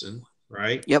Clemson,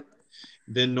 right? Yep.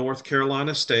 Then North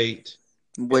Carolina State.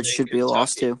 Which should be a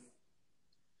loss, too.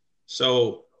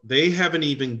 So they haven't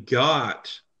even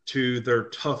got to their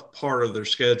tough part of their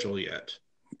schedule yet.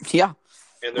 Yeah.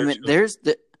 And there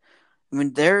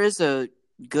is a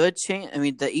good chance.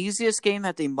 The easiest game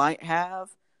that they might have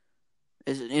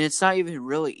and it's not even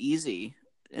really easy,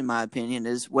 in my opinion,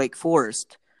 is Wake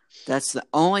Forest. That's the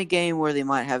only game where they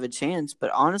might have a chance.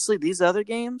 But honestly, these other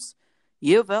games,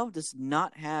 U of L does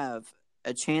not have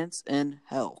a chance in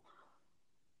hell.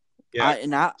 Yeah,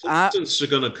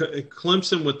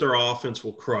 Clemson with their offense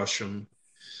will crush them.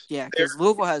 Yeah, because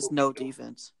Louisville has no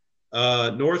defense.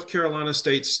 North Carolina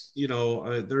State's,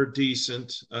 they're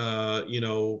decent.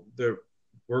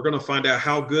 We're going to find out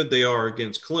how good they are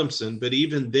against Clemson. But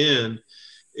even then,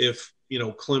 if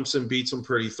Clemson beats them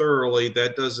pretty thoroughly,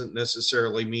 that doesn't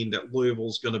necessarily mean that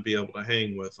Louisville's going to be able to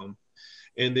hang with them.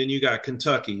 And then you got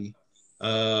Kentucky,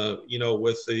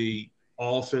 with the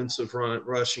offensive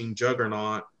rushing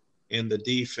juggernaut and the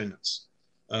defense.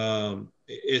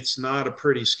 It's not a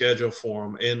pretty schedule for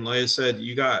them. And like I said,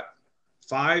 you got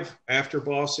 5 after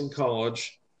Boston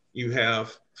College. You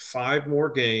have 5 more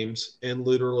games and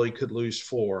literally could lose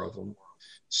 4 of them.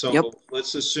 So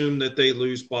Let's assume that they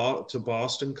lose to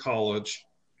Boston College.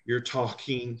 You're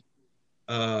talking,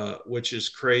 which is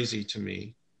crazy to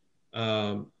me.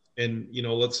 And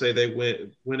let's say they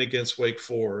win against Wake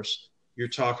Forest. You're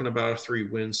talking about a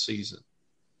 3-win season.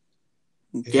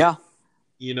 Yeah.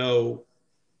 And,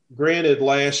 granted,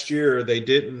 last year they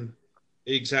didn't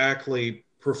exactly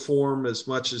perform as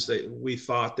much as we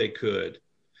thought they could,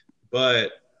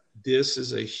 but this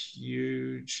is a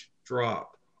huge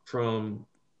drop from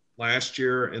last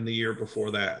year and the year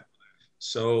before that.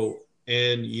 So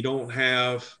and you don't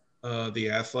have the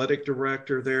athletic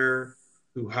director there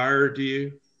who hired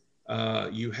you.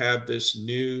 You have this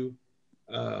new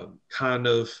kind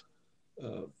of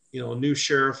new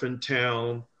sheriff in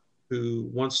town who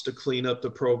wants to clean up the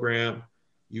program.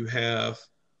 You have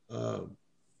uh,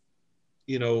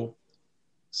 you know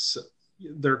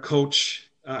their coach.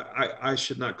 I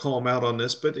should not call him out on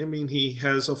this, but I mean he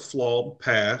has a flawed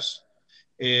past,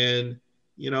 and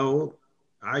you know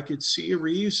I could see a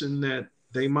reason that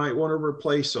they might want to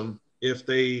replace him if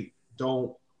they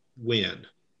don't win,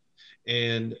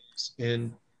 and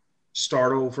and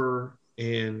start over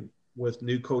and with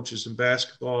new coaches in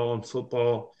basketball and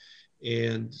football,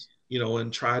 and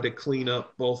and try to clean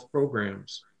up both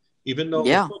programs, even though the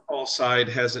Yeah. football side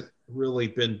hasn't really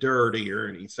been dirty or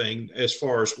anything as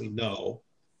far as we know,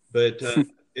 but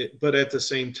but at the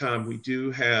same time we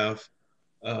do have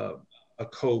uh, a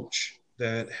coach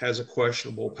that has a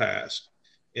questionable past,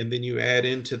 and then you add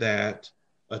into that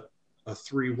a, a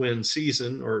 3-win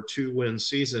season or a 2-win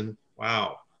season.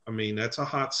 Wow, I mean that's a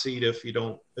hot seat. If you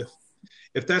don't,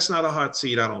 if that's not a hot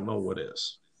seat, I don't know what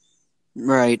is.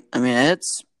 Right. I mean,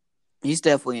 he's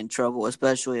definitely in trouble,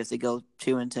 especially if they go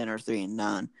 2-10 or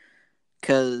 3-9.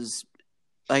 Because,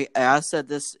 like I said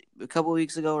this a couple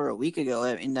weeks ago or a week ago,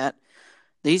 I mean that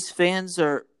these fans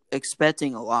are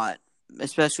expecting a lot,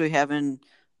 especially having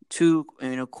two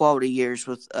quality years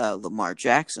with Lamar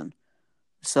Jackson.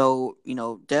 So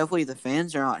definitely the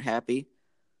fans are not happy.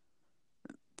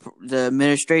 The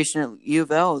administration at U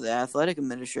of L, the athletic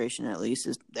administration at least,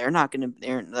 is they're not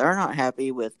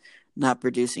happy with not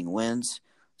producing wins.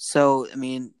 So I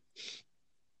mean,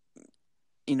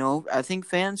 I think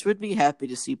fans would be happy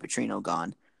to see Petrino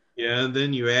gone. Yeah, and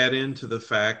then you add into the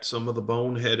fact some of the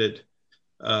boneheaded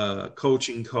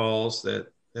coaching calls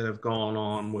that have gone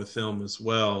on with him as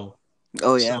well.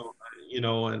 Oh yeah, So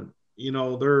and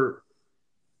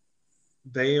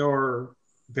they are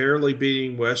barely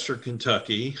beating Western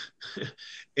Kentucky,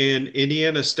 and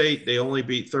Indiana State they only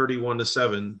beat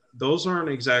 31-7. Those aren't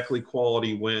exactly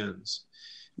quality wins.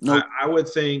 I, nope, I would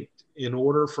think in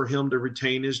order for him to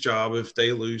retain his job, if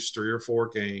they lose 3 or 4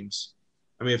 games,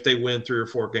 I mean, if they win 3 or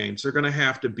 4 games, they're going to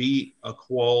have to beat a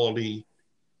quality.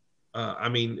 I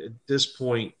mean, at this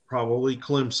point, probably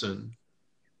Clemson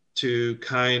to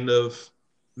kind of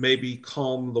maybe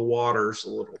calm the waters a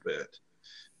little bit.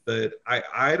 But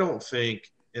I don't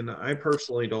think, and I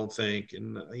personally don't think,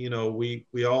 and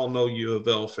we all know U of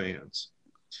L fans.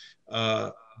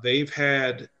 Uh, they've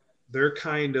had they're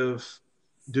kind of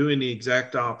doing the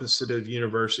exact opposite of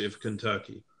University of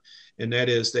Kentucky, and that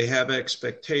is they have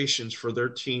expectations for their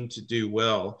team to do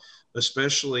well,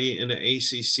 especially in an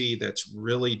ACC that's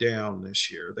really down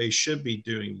this year. They should be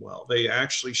doing well. They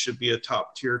actually should be a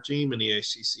top tier team in the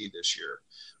ACC this year,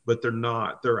 but they're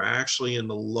not. They're actually in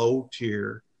the low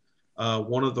tier,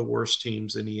 one of the worst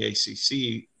teams in the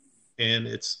ACC, and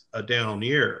it's a down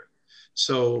year.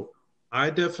 So I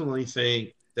definitely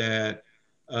think that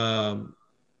um,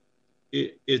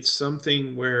 it's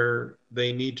something where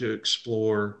they need to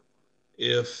explore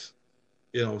if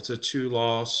it's a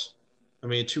 2-loss, I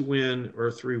mean, a 2-win or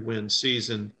a 3-win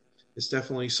season. It's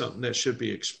definitely something that should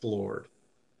be explored.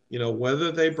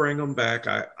 Whether they bring them back,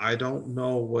 I don't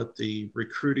know what the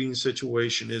recruiting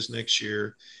situation is next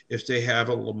year. If they have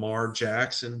a Lamar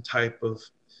Jackson type of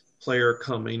player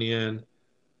coming in,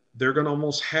 they're going to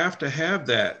almost have to have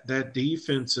that. That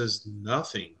defense is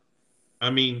nothing. I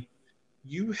mean,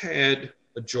 you had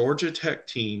a Georgia Tech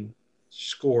team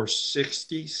score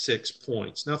 66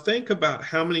 points. Now, think about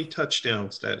how many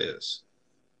touchdowns that is.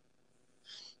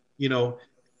 You know,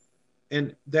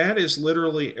 and that is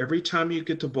literally every time you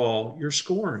get the ball, you're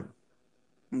scoring.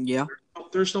 yeah,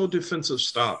 There's no defensive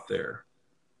stop there.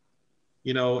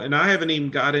 And I haven't even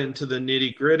got into the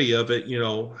nitty gritty of it,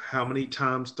 how many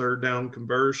times third down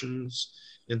conversions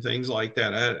and things like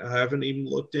that. I haven't even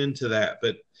looked into that,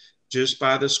 but just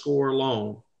by the score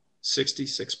alone,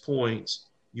 66 points,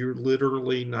 you're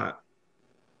literally not,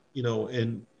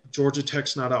 and Georgia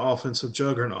Tech's not an offensive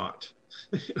juggernaut,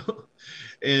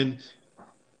 and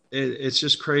it's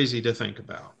just crazy to think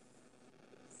about.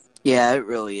 yeah, it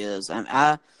really is.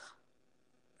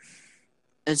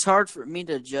 It's hard for me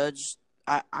to judge.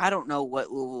 I don't know what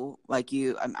Louisville, like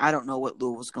you, I don't know what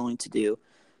Louisville's going to do.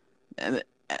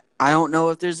 I don't know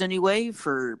if there's any way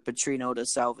for Petrino to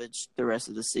salvage the rest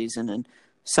of the season and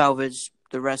salvage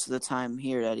the rest of the time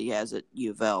here that he has at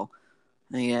U of L.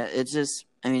 It's just,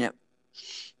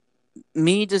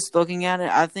 me just looking at it,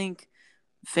 I think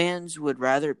fans would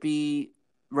rather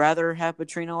have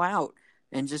Petrino out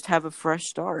and just have a fresh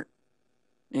start.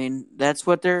 That's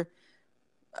what I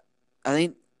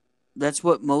think that's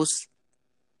what most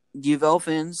U of L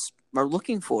fans are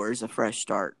looking for is a fresh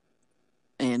start,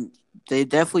 and they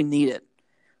definitely need it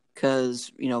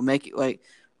because make it like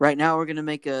right now we're gonna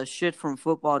make a shift from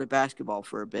football to basketball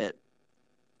for a bit,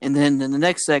 and then in the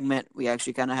next segment we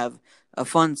actually kind of have a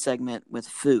fun segment with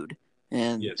food,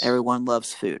 and Yes. everyone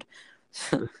loves food.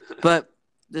 But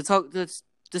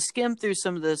to skim through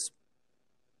some of this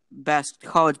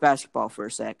college basketball for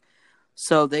a sec.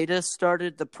 So they just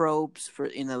started the probes for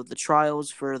the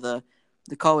trials for the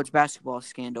college basketball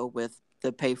scandal with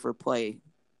the pay for play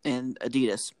and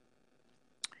Adidas.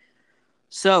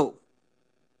 So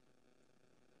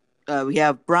we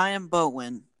have Brian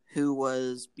Bowen,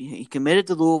 who he committed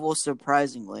to Louisville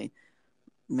surprisingly.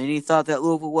 Many thought that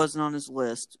Louisville wasn't on his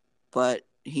list, but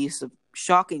he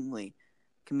shockingly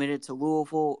committed to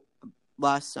Louisville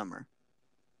last summer.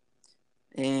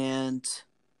 And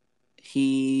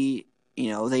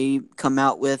they come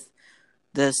out with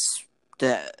this,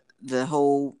 the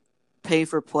whole pay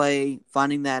for play,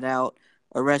 finding that out,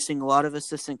 arresting a lot of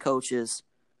assistant coaches.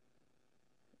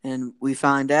 And we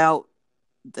find out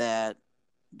that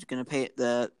it's going to pay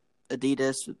the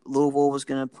Adidas Louisville was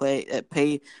going to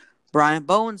pay Brian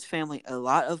Bowen's family a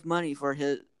lot of money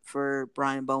for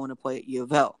Brian Bowen to play at U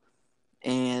of L,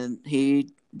 and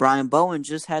Brian Bowen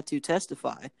just had to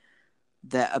testify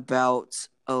that about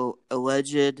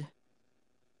alleged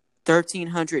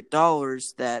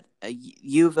 $1,300 that a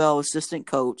U of L assistant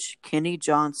coach Kenny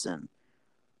Johnson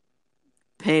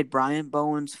paid Brian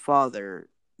Bowen's father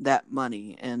that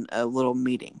money in a little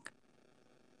meeting.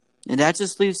 And that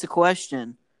just leaves the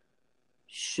question,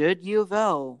 should U of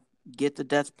L get the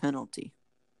death penalty?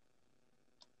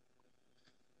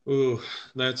 Ooh,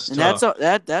 that's tough.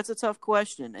 That's a tough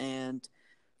question. And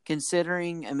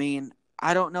considering,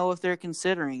 I don't know if they're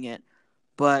considering it,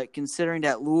 but considering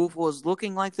that Louisville is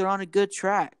looking like they're on a good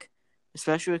track,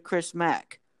 especially with Chris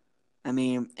Mack.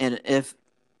 And if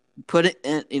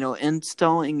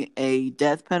installing a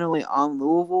death penalty on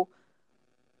Louisville,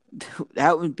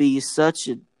 that would be such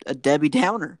a Debbie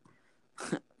Downer,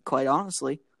 quite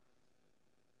honestly.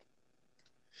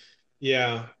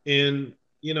 Yeah, and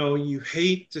you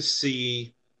hate to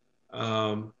see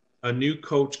a new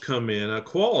coach come in, a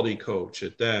quality coach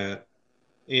at that,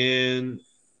 and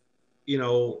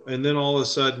and then all of a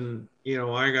sudden,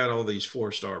 I got all these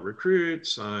 4-star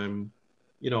recruits. I'm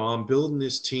building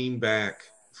this team back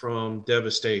from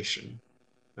devastation.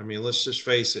 Let's just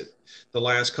face it. The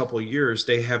last couple of years,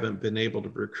 they haven't been able to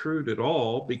recruit at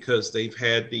all because they've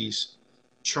had these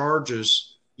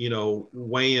charges,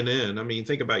 weighing in.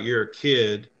 Think about, you're a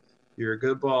kid, you're a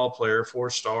good ball player,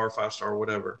 4-star, 5-star,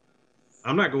 whatever.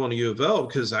 I'm not going to U of L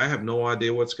because I have no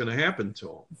idea what's going to happen to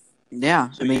them. Yeah,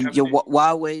 so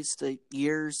why waste the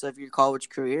years of your college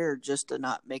career just to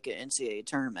not make an NCAA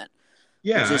tournament?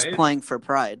 Yeah, just playing for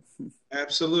pride.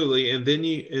 Absolutely, and then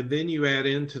you add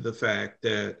into the fact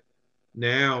that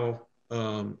now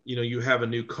you have a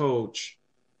new coach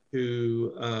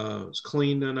who is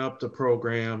cleaning up the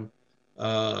program,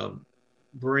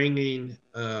 bringing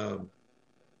their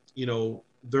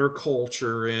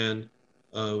culture in,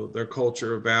 their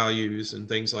culture of values and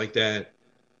things like that,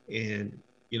 and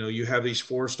you have these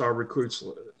 4-star recruits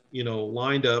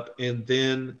lined up, and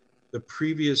then the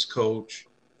previous coach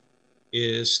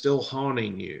is still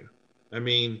haunting you.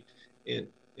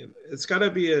 It's got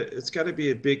to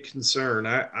be a big concern.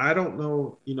 I don't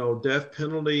know, death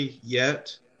penalty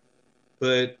yet,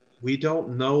 but we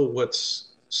don't know what's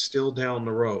still down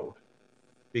the road,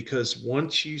 because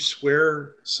once you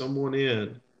swear someone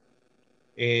in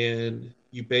and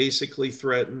you basically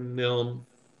threaten them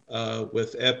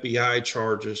with FBI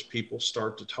charges, people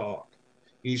start to talk.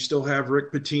 You still have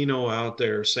Rick Pitino out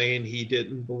there saying he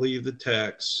didn't believe the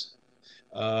text.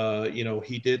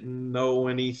 He didn't know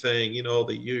anything,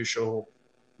 the usual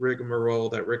rigmarole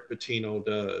that Rick Pitino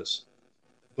does.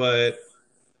 But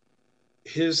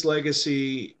his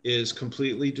legacy is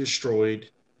completely destroyed.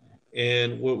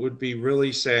 And what would be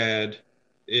really sad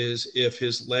is if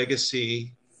his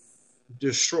legacy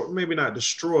maybe not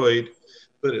destroyed,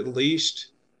 but at least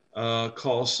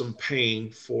cause some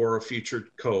pain for a future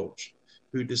coach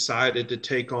who decided to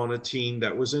take on a team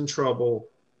that was in trouble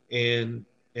and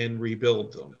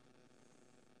rebuild them.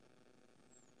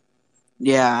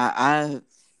 Yeah,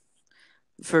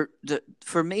 for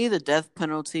me, the death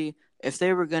penalty, if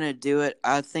they were going to do it,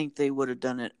 I think they would have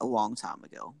done it a long time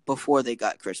ago, before they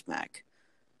got Chris Mack.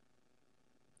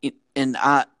 And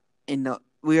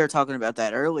we were talking about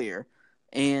that earlier,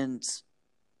 and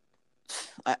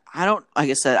I don't, like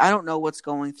I said, I don't know what's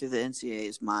going through the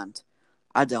NCAA's mind.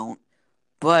 I don't.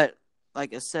 But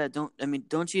like I said,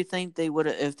 don't you think they would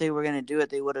have, if they were going to do it,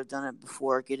 they would have done it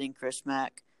before getting Chris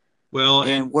Mack? Well,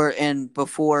 and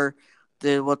before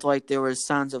there looked like there was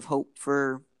signs of hope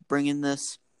for bringing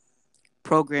this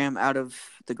program out of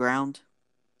the ground.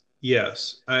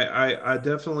 yes, I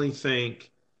definitely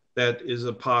think that is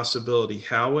a possibility.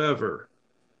 However,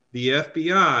 the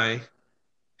FBI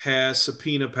has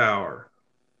subpoena power.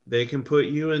 They can put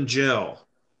you in jail.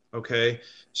 Okay.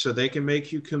 So they can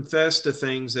make you confess to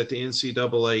things that the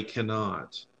NCAA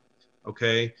cannot.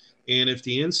 Okay. And if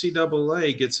the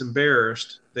NCAA gets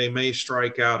embarrassed, they may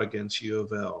strike out against U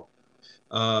of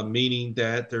L, meaning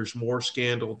that there's more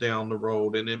scandal down the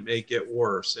road and it may get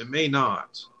worse. It may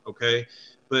not. Okay.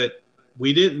 But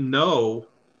we didn't know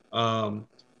um,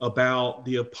 about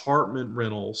the apartment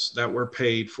rentals that were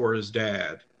paid for his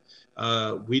dad.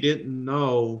 We didn't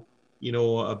know,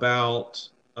 about,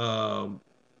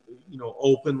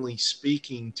 openly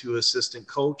speaking to assistant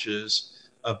coaches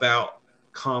about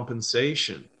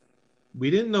compensation. We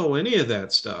didn't know any of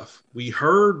that stuff. We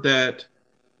heard that,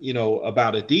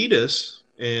 about Adidas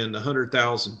and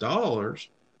 $100,000,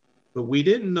 but we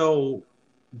didn't know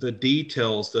the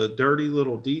details, the dirty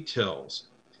little details.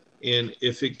 And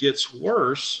if it gets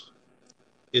worse,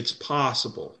 it's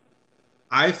possible.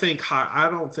 I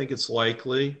don't think it's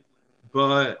likely,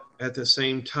 but at the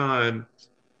same time,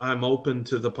 I'm open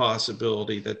to the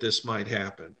possibility that this might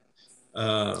happen.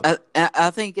 Uh, I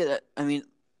think it. I mean,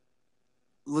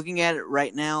 looking at it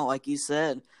right now, like you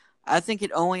said, I think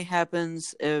it only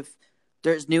happens if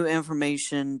there's new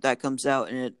information that comes out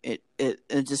and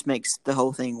it just makes the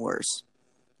whole thing worse.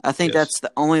 I think yes, that's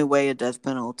the only way a death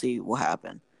penalty will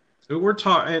happen. we're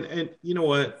talking, and you know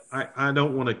what? I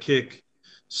don't want to kick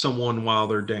someone while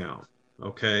they're down,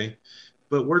 okay?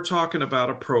 But we're talking about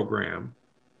a program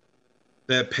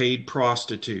that paid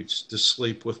prostitutes to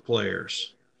sleep with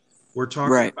players. We're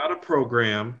talking Right. about a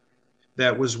program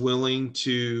that was willing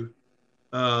to,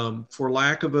 for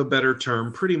lack of a better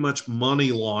term, pretty much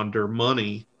money launder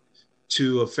money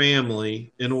to a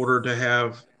family in order to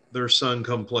have their son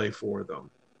come play for them.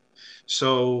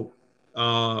 So,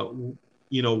 uh,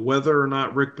 whether or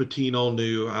not Rick Pitino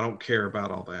knew, I don't care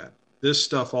about all that. This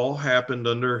stuff all happened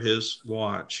under his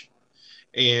watch.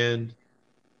 And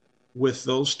with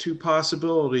those two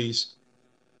possibilities,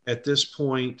 at this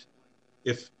point,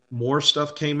 if more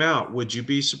stuff came out, would you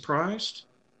be surprised?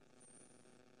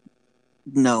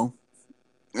 No.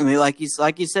 I mean, like you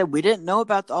said, we didn't know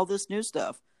about all this new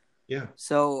stuff, Yeah.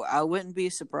 so I wouldn't be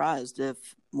surprised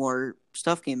if more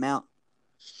stuff came out,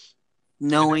 And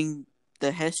knowing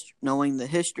the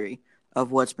history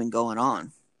of what's been going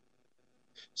on.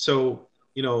 so,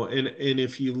 and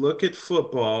if you look at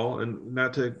football, and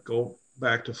not to go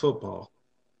back to football,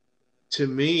 to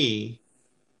me,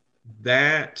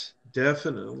 that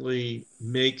definitely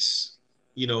makes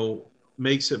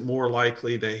it more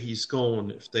likely that he's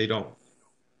going if they don't,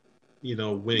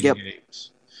 win Yep.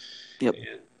 games. Yep.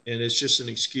 And it's just an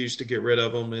excuse to get rid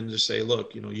of them and just say,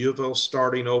 look, U of L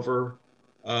starting over,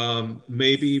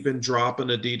 maybe even drop an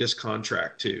Adidas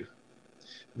contract too.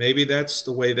 Maybe that's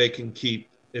the way they can keep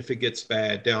if it gets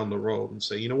bad down the road and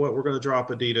say, you know what, we're going to drop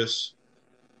Adidas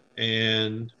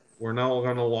and we're no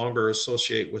going to longer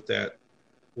associate with that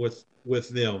with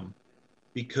them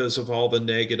because of all the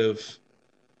negative,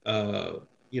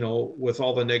 with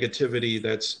all the negativity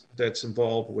that's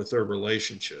involved with their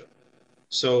relationship.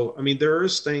 So, I mean, there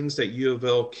is things that U of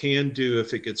L can do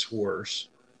if it gets worse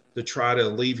to try to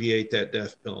alleviate that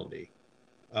death penalty.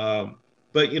 Um,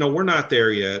 but we're not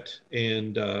there yet,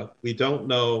 and we don't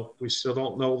know. We still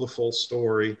don't know the full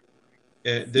story.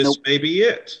 And this Nope. may be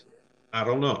it. I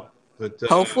don't know, but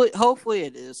Hopefully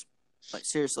it is. Like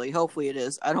seriously, hopefully it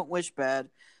is. I don't wish bad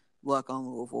luck on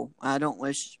Louisville. I don't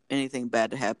wish anything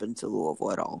bad to happen to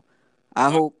Louisville at all. I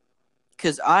hope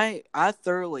because I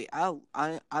thoroughly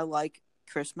I like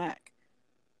Chris Mack,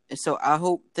 and so I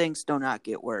hope things do not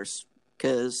get worse.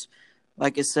 Because,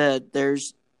 like I said,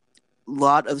 there's a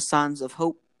lot of signs of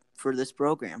hope for this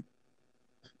program,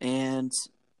 and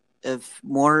if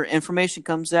more information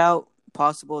comes out,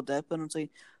 possible death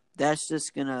penalty, that's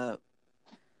just gonna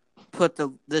put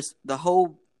the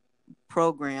whole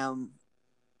program,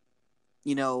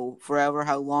 forever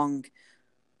how long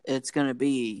it's gonna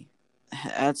be.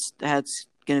 That's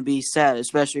gonna be sad,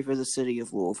 especially for the city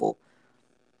of Louisville,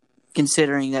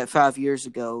 considering that 5 years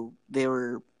ago they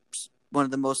were one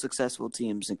of the most successful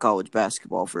teams in college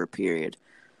basketball for a period.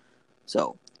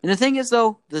 So, and the thing is,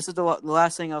 though, this is the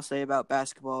last thing I'll say about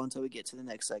basketball until we get to the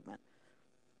next segment.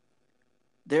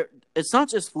 It's not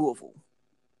just Louisville.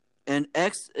 An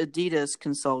ex-Adidas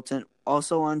consultant,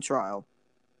 also on trial,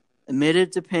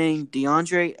 admitted to paying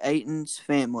DeAndre Ayton's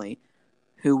family,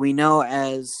 who we know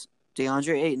as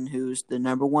DeAndre Ayton, who's the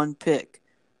number one pick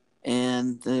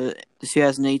in the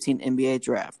 2018 NBA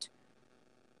draft.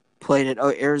 Played at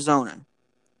Arizona.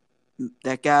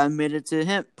 That guy admitted to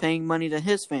him paying money to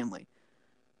his family.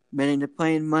 Admitting to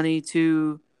paying money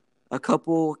to a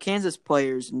couple Kansas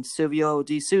players, and Silvio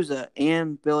De Souza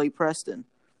and Billy Preston.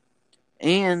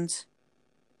 And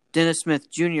Dennis Smith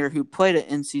Jr., who played at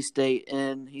NC State,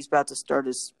 and he's about to start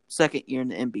his second year in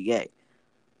the NBA.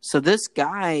 So this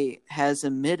guy has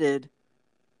admitted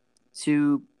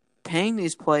to paying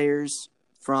these players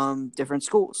from different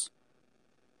schools.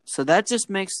 So that just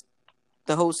makes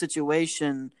the whole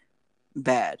situation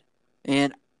bad.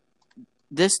 And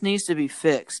this needs to be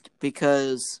fixed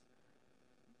because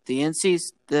the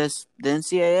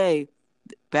NCAA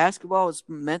basketball is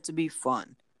meant to be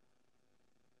fun.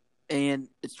 And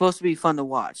it's supposed to be fun to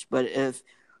watch.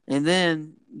 And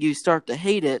then you start to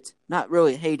hate it, not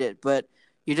really hate it, but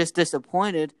you're just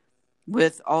disappointed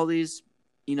with all these,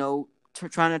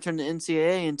 trying to turn the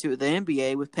NCAA into the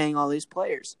NBA with paying all these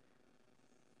players.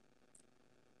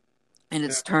 And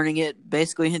it's turning it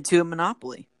basically into a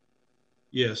monopoly.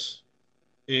 Yes.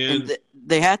 And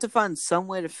they have to find some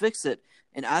way to fix it.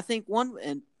 And I think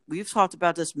and we've talked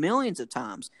about this millions of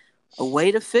times, a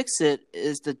way to fix it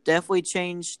is to definitely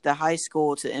change the high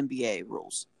school to NBA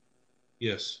rules.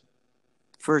 Yes.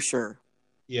 For sure.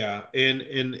 Yeah. And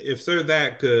if they're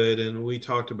that good, and we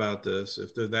talked about this,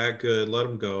 if they're that good, let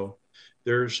them go.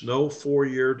 There's no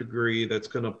 4-year degree that's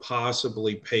going to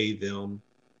possibly pay them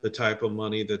the type of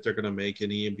money that they're going to make in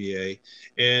the NBA.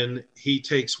 And he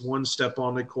takes one step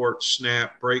on the court,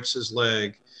 snap, breaks his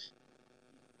leg,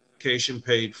 vacation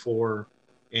paid for,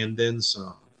 and then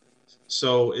some.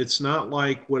 So it's not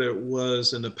like what it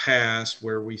was in the past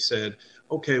where we said,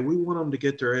 okay, we want them to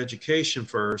get their education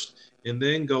first and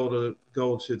then go to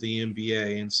the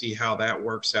NBA and see how that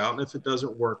works out. And if it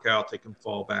doesn't work out, they can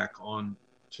fall back on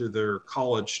to their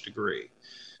college degree.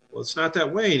 Well, it's not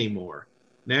that way anymore.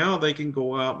 Now they can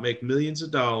go out, make millions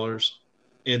of dollars,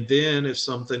 and then if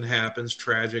something happens,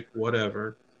 tragic,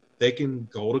 whatever, they can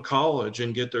go to college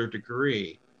and get their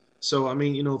degree. So, I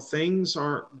mean, things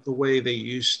aren't the way they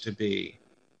used to be.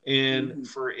 And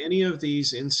for any of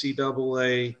these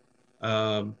NCAA,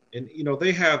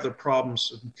 they have the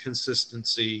problems of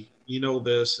consistency.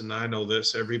 This, and I know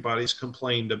this. Everybody's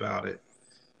complained about it.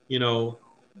 The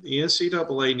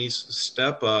NCAA needs to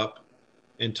step up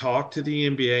and talk to the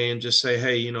NBA and just say,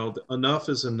 hey, enough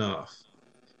is enough.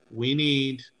 We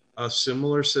need a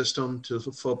similar system to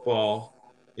the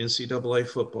football, NCAA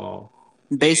football.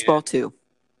 Baseball, too.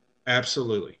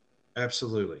 Absolutely.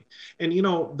 Absolutely. And,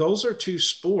 those are two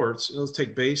sports. Let's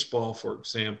take baseball, for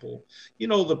example.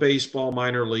 The baseball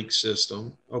minor league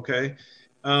system, okay?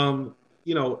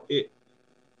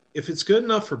 If it's good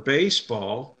enough for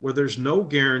baseball, where there's no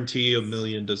guarantee of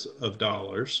millions of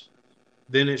dollars,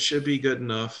 then it should be good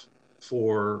enough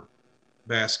for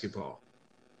basketball,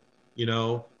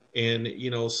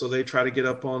 and, so they try to get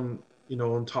up on,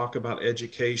 and talk about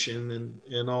education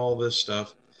and all this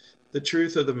stuff. The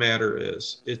truth of the matter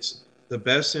is it's the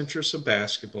best interest of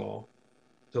basketball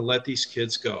to let these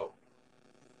kids go.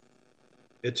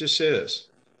 It just is.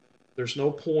 There's no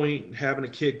point in having a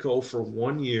kid go for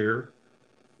 1 year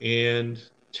and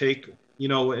take,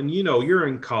 you're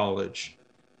in college.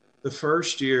 The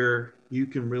first year, you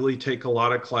can really take a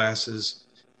lot of classes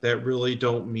that really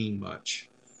don't mean much,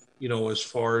 as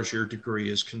far as your degree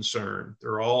is concerned.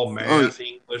 They're all math,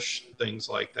 English, things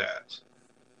like that.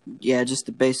 Yeah, just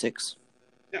the basics.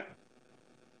 Yeah.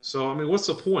 So, I mean, what's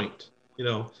the point?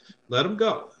 Let them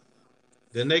go.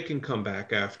 Then they can come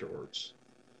back afterwards.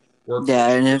 If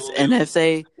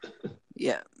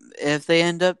they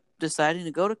end up deciding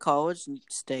to go to college and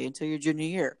stay until your junior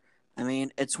year, I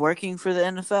mean, it's working for the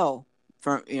NFL,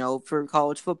 for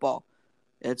college football.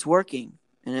 It's working,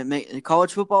 and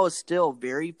college football is still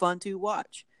very fun to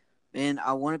watch, and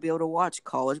I want to be able to watch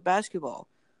college basketball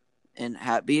and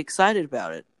be excited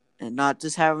about it, and not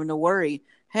just having to worry,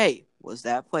 hey, was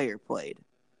that player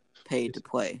paid to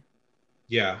play?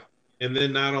 Yeah. And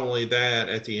then not only that,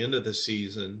 at the end of the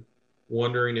season,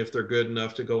 wondering if they're good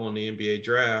enough to go on the NBA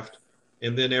draft.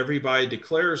 And then everybody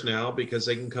declares now because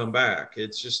they can come back.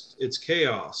 It's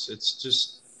chaos. It's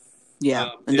just. Yeah.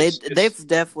 And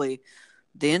the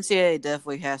NCAA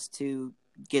definitely has to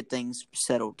get things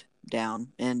settled down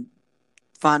and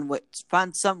find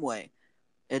some way.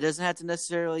 It doesn't have to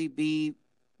necessarily be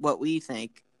what we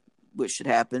think which should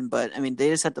happen, but I mean, they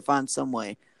just have to find some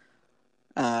way.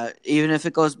 Even if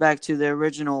it goes back to the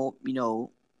original,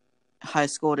 high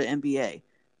school to NBA.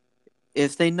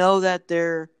 If they know that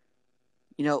they're,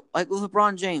 like with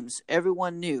LeBron James,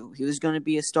 everyone knew he was going to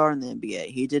be a star in the NBA.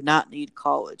 He did not need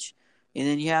college. And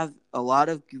then you have a lot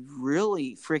of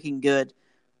really freaking good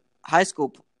high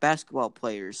school basketball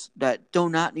players that do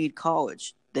not need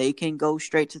college. They can go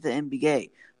straight to the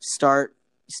NBA, start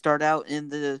out in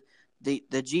the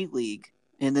G League,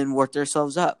 and then work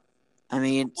themselves up. I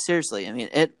mean, seriously, I mean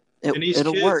And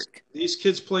it'll work. these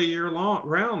kids play year long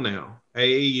round now,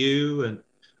 AAU and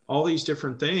all these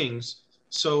different things.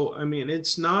 So I mean,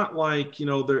 it's not like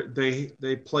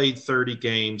they played 30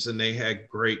 games and they had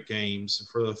great games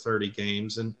for the 30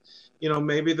 games, and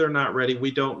maybe they're not ready.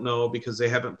 We don't know because they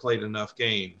haven't played enough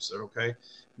games. Okay,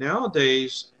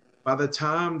 nowadays, by the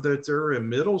time that they're in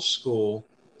middle school,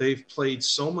 they've played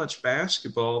so much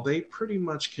basketball, they pretty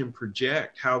much can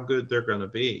project how good they're going to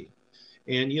be.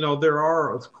 And there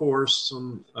are, of course,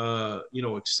 some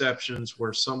exceptions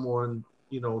where someone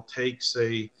takes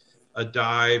a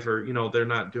dive, or they're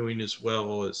not doing as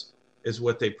well as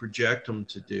what they project them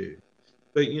to do.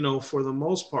 But for the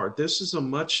most part, this is a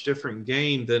much different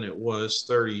game than it was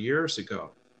 30 years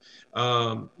ago.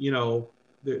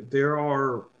 There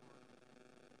are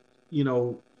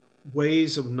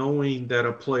ways of knowing that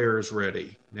a player is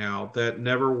ready now that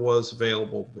never was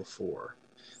available before,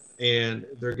 and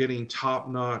they're getting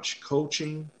top-notch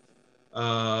coaching.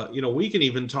 We can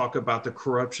even talk about the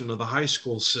corruption of the high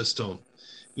school system,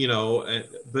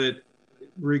 but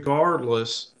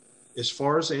regardless, as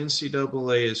far as the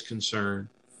NCAA is concerned,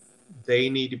 they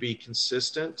need to be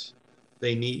consistent.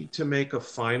 They need to make a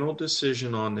final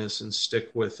decision on this and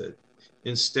stick with it.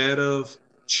 Instead of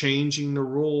changing the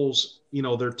rules,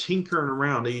 they're tinkering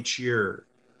around each year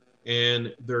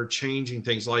and they're changing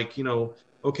things like,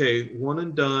 okay, one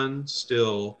and done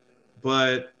still,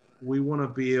 but we want to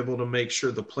be able to make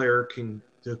sure the player can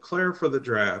declare for the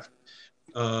draft,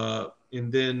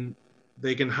 and then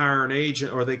they can hire an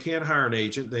agent, or they can't hire an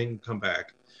agent, they can come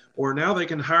back. Or now they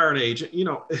can hire an agent.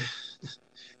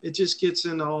 It just gets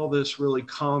into all this really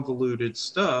convoluted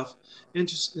stuff. And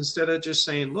just instead of just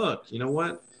saying, look, you know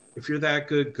what? If you're that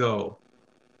good, go.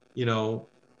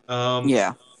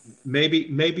 Yeah.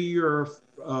 Maybe you're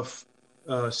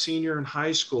a senior in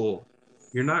high school.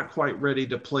 You're not quite ready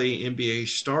to play NBA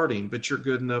starting, but you're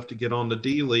good enough to get on the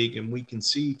D League, and we can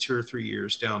see 2 or 3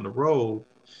 years down the road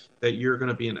that you're going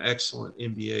to be an excellent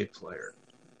NBA player.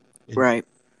 And right.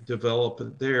 Develop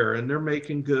it there. And they're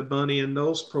making good money in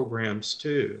those programs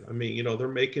too. I mean, they're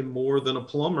making more than a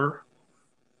plumber,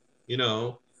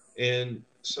 and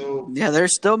so. Yeah, they're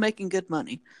still making good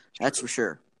money. That's for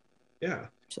sure. Yeah.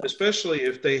 So. Especially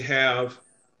if they have,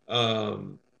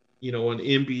 an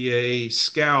NBA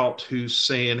scout who's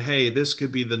saying, hey, this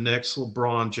could be the next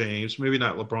LeBron James, maybe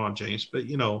not LeBron James, but,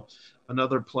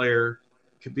 another player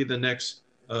could be the next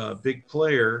big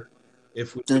player.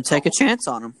 If we then take a chance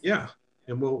on him. Yeah.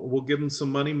 And we'll give him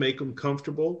some money, make him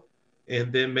comfortable,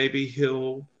 and then maybe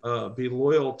he'll be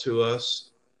loyal to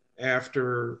us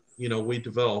after, we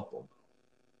develop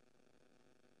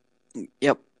him.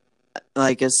 Yep.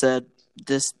 Like I said,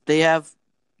 there's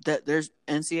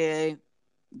NCAA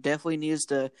definitely needs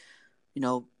to,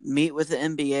 meet with the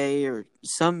NBA, or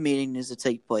some meeting needs to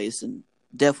take place and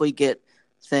definitely get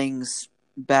things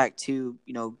back to,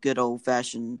 good old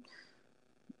fashioned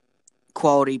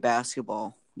quality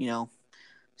basketball,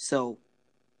 So,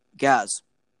 guys,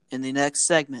 in the next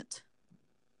segment,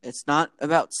 it's not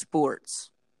about sports.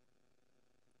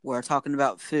 We're talking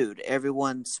about food.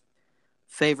 Everyone's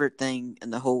favorite thing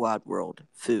in the whole wide world,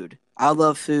 food. I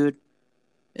love food.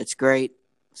 It's great,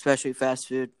 especially fast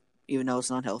food, even though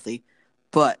it's not healthy.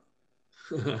 But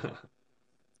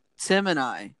Tim and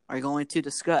I are going to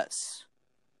discuss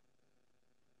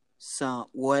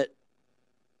what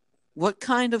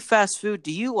kind of fast food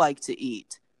do you like to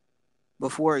eat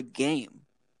before a game?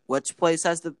 Which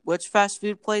fast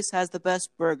food place has the best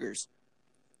burgers,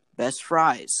 best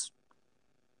fries,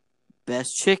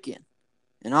 best chicken,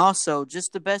 and also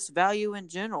just the best value in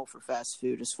general for fast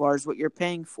food as far as what you're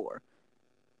paying for?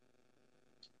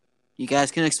 You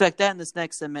guys can expect that in this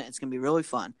next segment. It's going to be really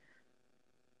fun.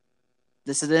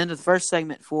 This is the end of the first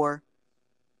segment for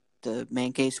the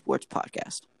Man Cave Sports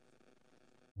Podcast.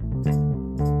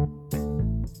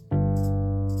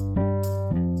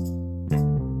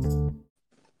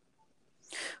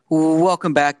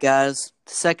 Welcome back, guys.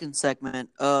 The second segment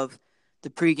of the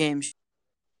pregame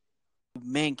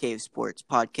Man Cave Sports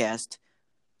Podcast.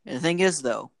 And the thing is,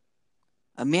 though,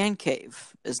 a man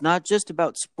cave is not just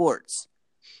about sports.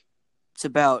 It's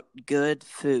about good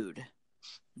food.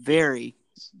 Very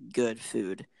good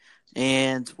food.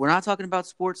 And we're not talking about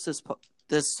sports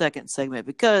this second segment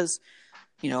because,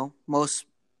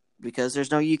 because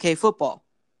there's no UK football.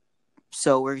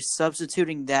 So we're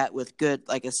substituting that with good,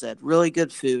 like I said, really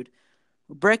good food.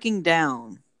 We're breaking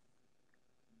down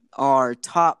are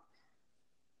top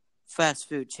fast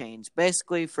food chains,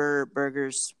 basically for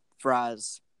burgers,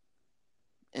 fries,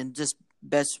 and just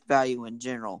best value in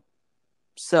general.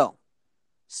 So,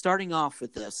 starting off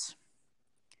with this,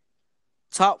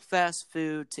 top fast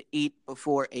food to eat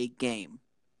before a game.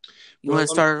 You Well,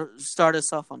 want to start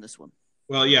us off on this one?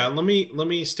 well, yeah. Let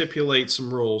me stipulate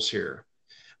some rules here.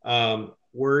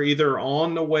 We're either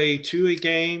on the way to a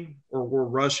game or we're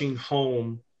rushing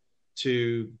home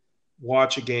to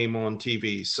watch a game on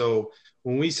TV. So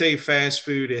when we say fast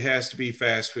food, it has to be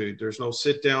fast food. There's no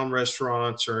sit down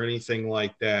restaurants or anything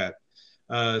like that.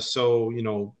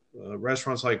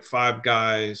 Restaurants like Five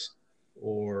Guys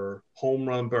or Home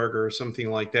Run Burger or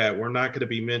something like that, we're not going to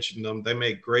be mentioning them. They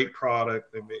make great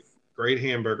product, they make great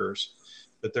hamburgers,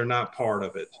 but they're not part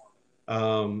of it.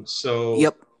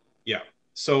 Yep. Yeah.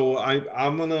 So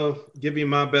I'm going to give you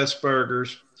my best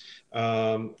burgers.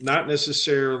 Not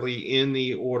necessarily in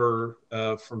the order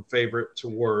from favorite to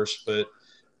worst, but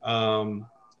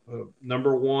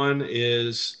number one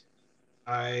is,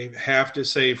 I have to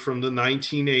say, from the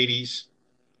 1980s,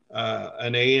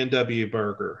 an A&W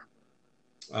burger.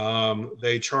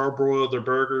 They charbroil their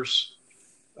burgers,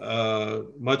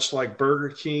 much like Burger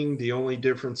King. The only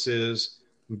difference is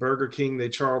Burger King, they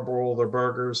charbroil their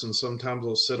burgers, and sometimes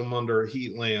they'll sit them under a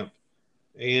heat lamp.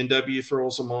 A&W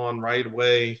throws them on right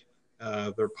away.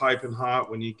 They're piping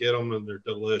hot when you get them, and they're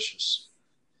delicious.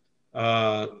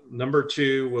 Number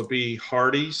two will be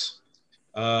Hardee's.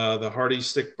 The Hardee's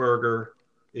stick burger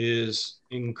is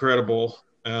incredible.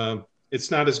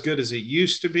 It's not as good as it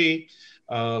used to be,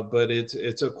 but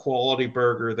it's a quality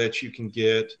burger that you can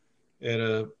get at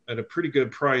a pretty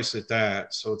good price at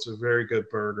that. So it's a very good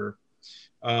burger.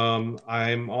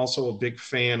 I'm also a big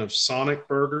fan of Sonic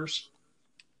Burgers.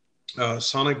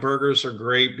 Sonic Burgers are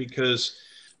great because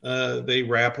they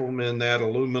wrap them in that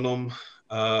aluminum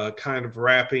kind of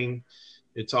wrapping.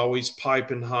 It's always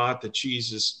piping hot. The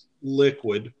cheese is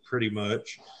liquid pretty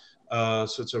much. So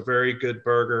it's a very good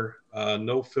burger.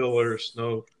 No fillers,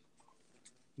 no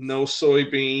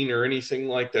soybean or anything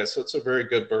like that. So it's a very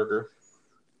good burger.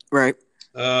 Right.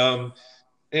 And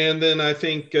then I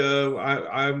think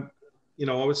I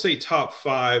would say top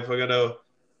five. I got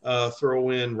to throw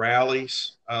in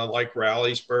Rally's. I like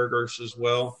Rally's burgers as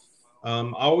well.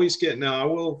 I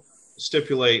will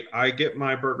stipulate, I get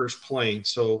my burgers plain.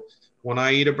 So when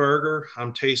I eat a burger,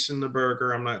 I'm tasting the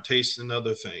burger. I'm not tasting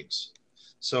other things.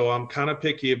 So I'm kind of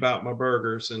picky about my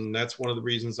burgers, and that's one of the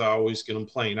reasons I always get them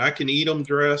plain. I can eat them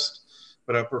dressed,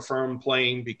 but I prefer them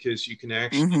plain because you can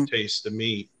actually taste the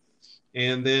meat.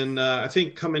 And then I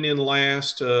think coming in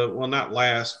last, not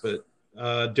last, but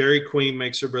Dairy Queen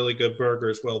makes a really good burger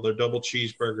as well. Their double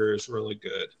cheeseburger is really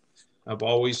good. I've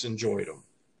always enjoyed them.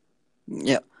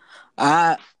 Yep.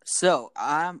 The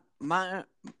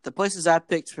places I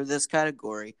picked for this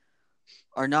category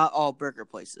are not all burger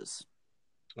places.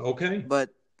 Okay. But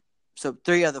so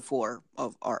 3 of the 4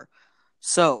 are.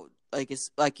 So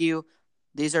it's like you,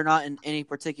 these are not in any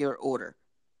particular order.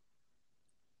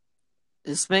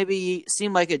 This maybe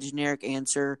seem like a generic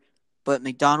answer, but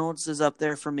McDonald's is up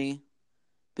there for me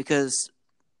because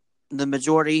the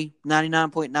majority,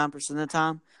 99.9% of the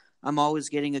time, I'm always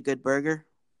getting a good burger,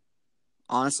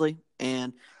 honestly.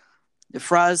 And the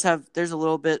fries there's a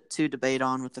little bit to debate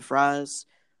on with the fries,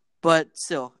 but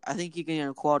still, I think you can get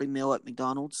a quality meal at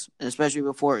McDonald's, and especially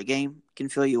before a game, can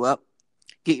fill you up,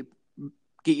 get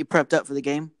you prepped up for the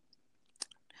game.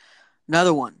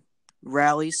 Another one,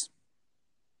 Rally's.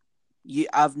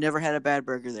 I've never had a bad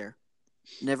burger there.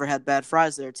 Never had bad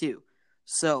fries there too.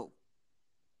 So,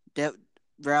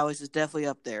 Rally's is definitely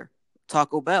up there.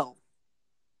 Taco Bell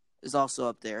is also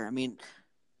up there. I mean,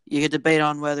 you could debate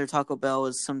on whether Taco Bell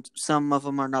is some of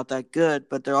them are not that good,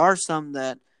 but there are some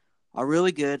that are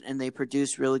really good and they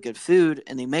produce really good food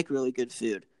and they make really good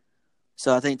food.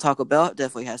 So I think Taco Bell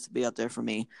definitely has to be up there for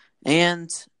me. And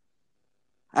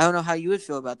I don't know how you would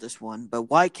feel about this one, but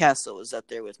White Castle is up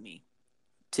there with me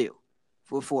too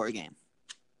before a game.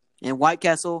 And White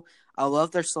Castle, I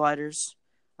love their sliders.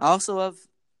 I also love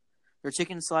their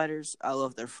chicken sliders. I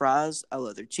love their fries. I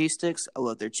love their cheese sticks. I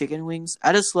love their chicken wings.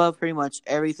 I just love pretty much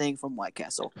everything from White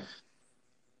Castle.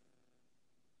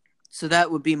 So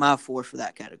that would be my 4 for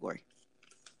that category.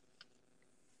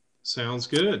 Sounds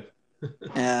good.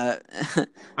 I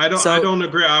don't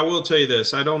agree. I will tell you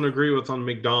this. I don't agree with on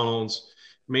McDonald's.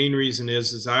 Main reason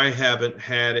is I haven't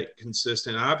had it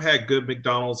consistent. I've had good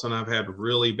McDonald's and I've had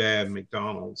really bad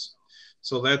McDonald's.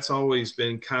 So that's always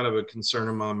been kind of a concern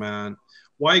in my mind.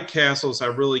 White Castles, I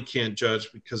really can't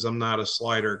judge because I'm not a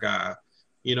slider guy.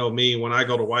 You know me, when I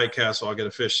go to White Castle, I'll get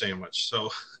a fish sandwich. So,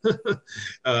 but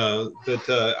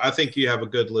I think you have a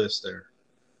good list there.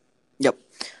 Yep.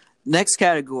 Next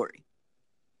category.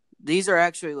 These are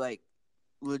actually like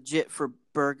legit for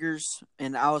burgers,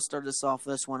 and I'll start us off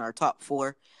this one. Our top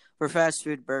four for fast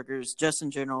food burgers, just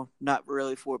in general, not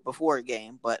really for before a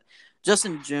game, but just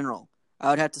in general. I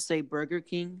would have to say Burger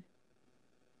King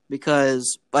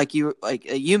because, like you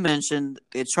mentioned,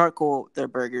 they charcoal their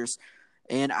burgers,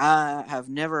 and I have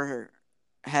never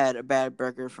had a bad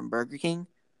burger from Burger King,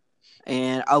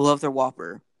 and I love their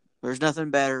Whopper. There's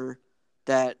nothing better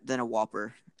than a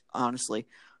Whopper, honestly.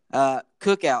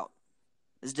 Cookout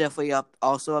is definitely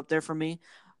also up there for me.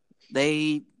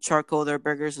 They charcoal their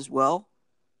burgers as well,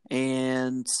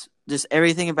 and just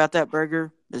everything about that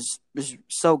burger is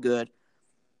so good.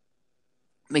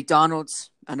 McDonald's,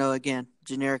 I know again,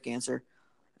 generic answer,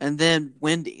 and then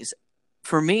Wendy's.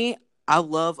 For me, I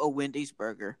love a Wendy's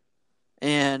burger,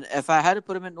 and if I had to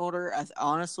put them in order,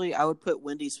 honestly I would put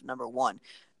Wendy's number one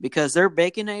because their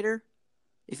Baconator.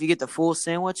 If you get the full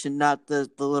sandwich and not the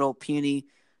little puny,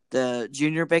 the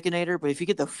junior Baconator, but if you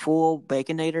get the full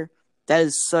Baconator, that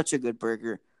is such a good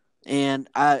burger. And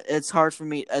it's hard for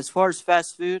me as far as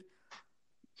fast food.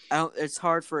 It's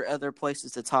hard for other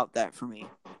places to top that for me.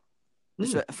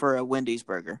 For a Wendy's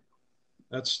burger.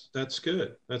 That's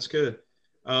good. That's good.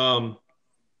 Um,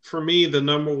 for me, the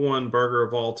number one burger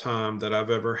of all time that I've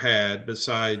ever had,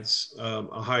 besides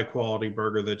a high quality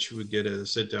burger that you would get at a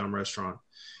sit down restaurant,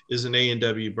 is an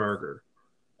A&W burger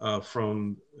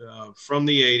from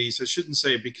the 80s. I shouldn't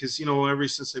say it because ever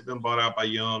since they've been bought out by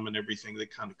Yum and everything, they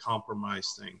kind of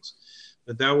compromise things.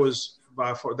 But that was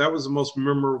by far the most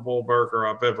memorable burger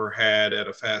I've ever had at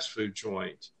a fast food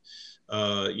joint.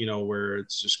 Where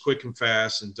it's just quick and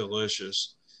fast and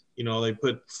delicious. They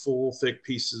put full, thick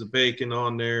pieces of bacon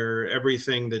on there,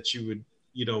 everything that you would,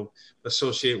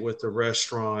 associate with the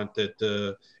restaurant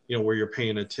that, where you're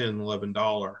paying a $10,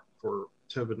 $11 for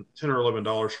 $10 or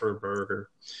 $11 for a burger.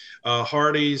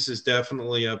 Hardee's is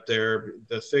definitely up there.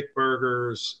 The thick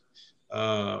burgers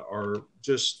are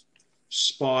just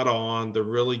spot on. They're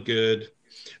really good.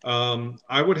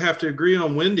 I would have to agree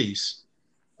on Wendy's.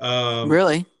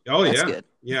 Really? Oh That's yeah, good.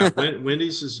 yeah.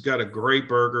 Wendy's has got a great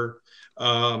burger.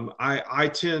 I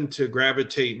tend to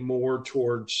gravitate more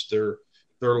towards their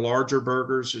larger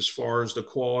burgers as far as the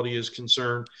quality is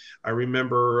concerned. I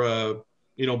remember,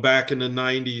 back in the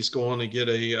 '90s, going to get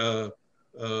a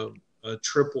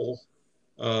triple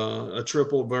a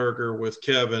triple burger with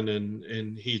Kevin,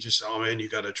 and he just, oh man, you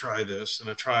got to try this, and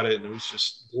I tried it, and I was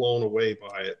just blown away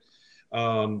by it.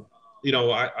 Um,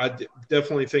 I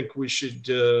definitely think we should.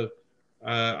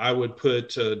 I would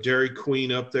put Dairy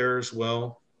Queen up there as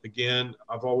well. Again,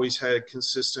 I've always had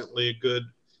consistently a good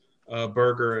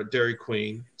burger at Dairy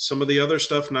Queen. Some of the other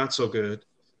stuff not so good,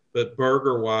 but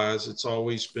burger wise, it's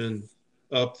always been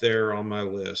up there on my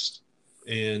list.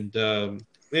 And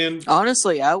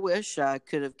Honestly, I wish I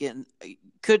could get.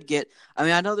 I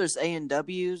mean, I know there's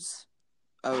A&Ws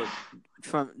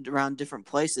from around different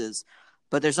places,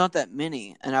 but there's not that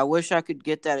many, and I wish I could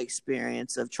get that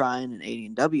experience of trying an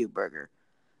A&W burger.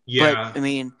 But yeah,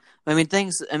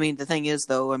 things. I mean, the thing is,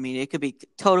 though, I mean, it could be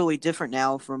totally different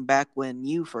now from back when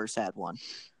you first had one.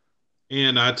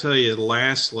 and I tell you,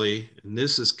 lastly, and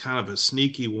this is kind of a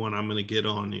sneaky one, I'm going to get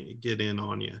in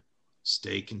on you.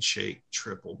 Steak and Shake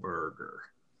triple burger.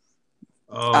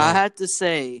 I Oh, had to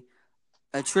say,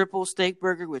 a triple steak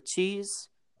burger with cheese.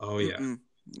 oh yeah, Mm-mm.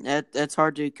 That's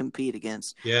hard to compete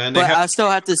against. yeah, and they But have. I still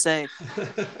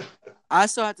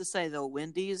have to say though,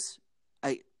 Wendy's.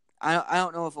 I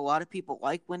don't know if a lot of people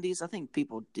like Wendy's. I think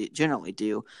people generally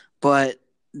do, but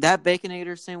that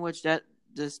Baconator sandwich that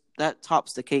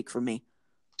tops the cake for me.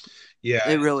 Yeah,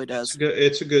 It really it's does.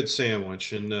 it's a good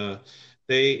sandwich, and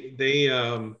they they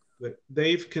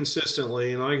they've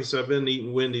consistently, and like I said, I've been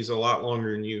eating Wendy's a lot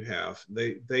longer than you have.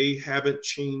 They haven't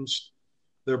changed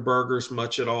their burgers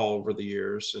much at all over the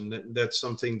years, and that's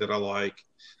something that I like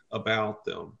about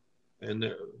them. And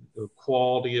the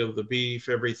quality of the beef,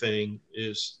 everything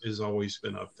is always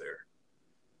been up there.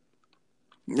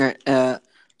 All right.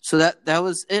 So that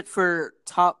was it for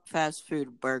top fast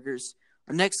food burgers.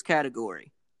 Our next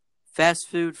category, fast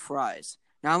food fries.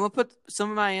 Now I'm gonna put some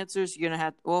of my answers. You're gonna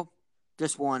have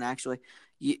just one actually.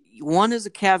 One is a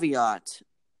caveat,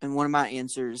 and one of my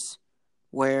answers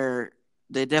where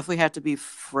they definitely have to be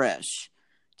fresh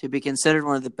to be considered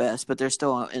one of the best, but they're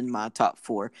still in my top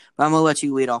four. But I'm gonna let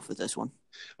you lead off with this one.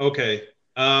 Okay.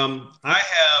 I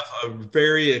have a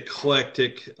very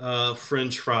eclectic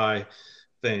French fry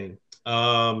thing.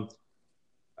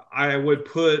 I would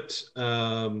put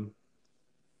Penn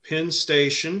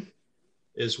Station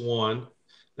is one.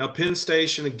 Now, Penn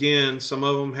Station, again, some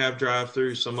of them have drive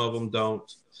through, some of them don't.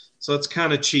 So it's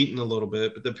kind of cheating a little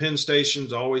bit. But the Penn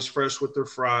Station's always fresh with their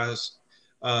fries.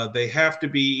 They have to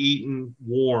be eaten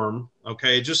warm,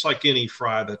 okay? Just like any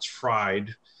fry that's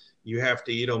fried, you have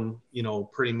to eat them,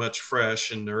 pretty much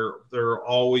fresh, and they're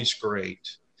always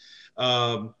great.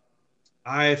 Um,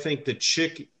 I think the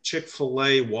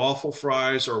Chick-fil-A waffle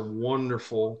fries are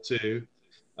wonderful too.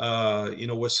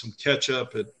 With some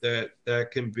ketchup, that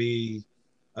can be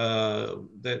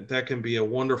that can be a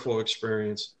wonderful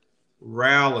experience.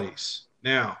 Rallies.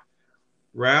 Now,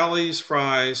 Rallies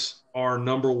fries are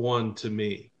number one to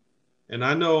me. And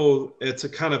I know it's a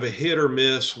kind of a hit or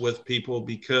miss with people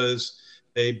because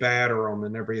they batter them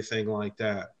and everything like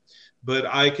that. But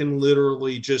I can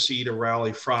literally just eat a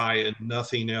rally fry and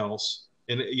nothing else.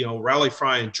 And, rally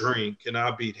fry and drink, and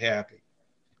I'd be happy.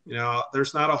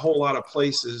 There's not a whole lot of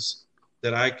places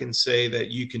that I can say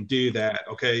that you can do that.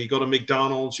 Okay, you go to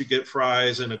McDonald's, you get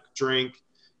fries and a drink.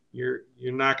 You're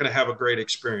not going to have a great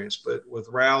experience. But with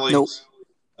Nope. Rallies,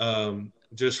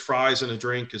 just fries and a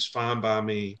drink is fine by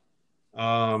me.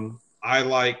 I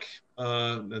like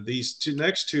these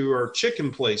next two are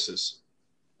chicken places.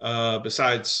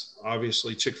 Besides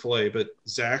obviously Chick-fil-A, but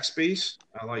Zaxby's.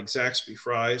 I like Zaxby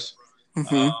fries.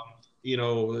 Mm-hmm.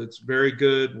 It's very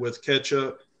good with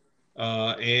ketchup.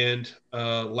 And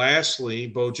lastly,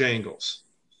 Bojangles.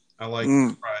 I like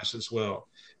the fries as well.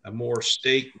 A more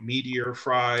steak, meatier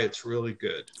fry. It's really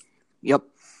good. Yep.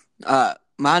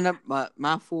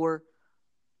 My four,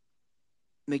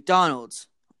 McDonald's.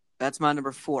 That's my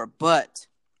number four. But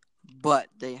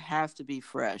they have to be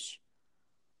fresh.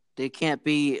 They can't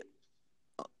be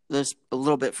just a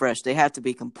little bit fresh. They have to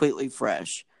be completely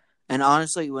fresh. And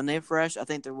honestly, when they're fresh, I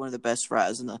think they're one of the best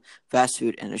fries in the fast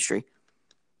food industry.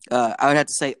 I would have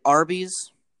to say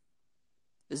Arby's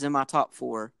is in my top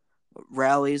four.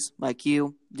 Rallies, like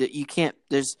you can't.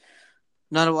 There's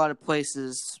not a lot of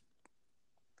places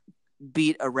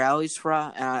beat a Rallies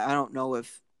fry. And I don't know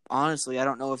if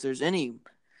there's any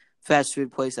fast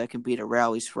food place that can beat a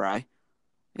Rallies fry.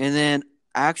 And then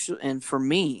and for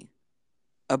me,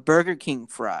 a Burger King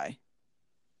fry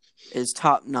is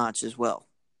top notch as well.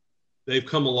 They've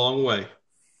come a long way.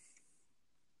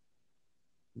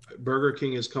 Burger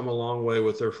King has come a long way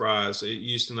with their fries. It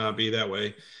used to not be that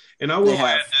way. And I will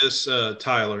add this,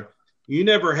 Tyler. You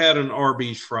never had an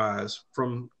Arby's fries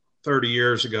from 30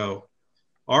 years ago.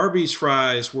 Arby's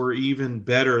fries were even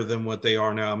better than what they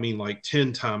are now. I mean, like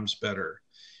 10 times better.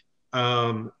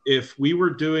 If we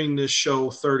were doing this show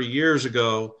 30 years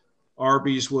ago,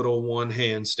 Arby's would have won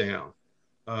hands down.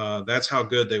 That's how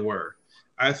good they were.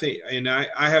 I think, and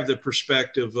I have the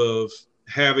perspective of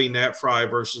having that fry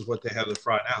versus what they have the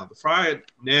fry now. The fry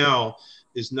now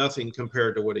is nothing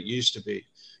compared to what it used to be.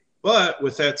 But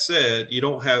with that said, you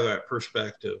don't have that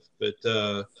perspective. But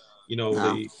no.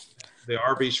 The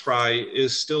Arby's fry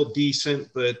is still decent,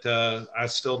 but I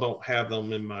still don't have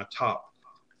them in my top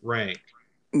rank.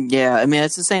 Yeah, I mean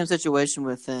it's the same situation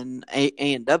with an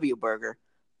A&W burger.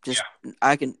 Just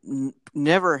I can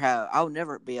never have. I'll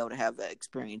never be able to have that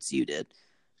experience you did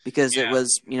because it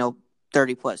was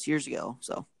 30 plus years ago.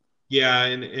 So yeah,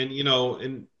 and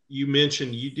and you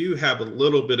mentioned you do have a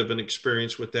little bit of an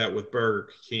experience with that with Burger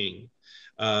King.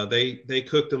 They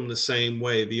cook them the same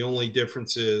way. The only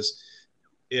difference is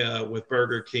with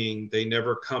Burger King, they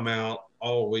never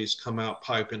always come out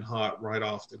piping hot right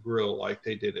off the grill like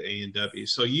they did at A&W.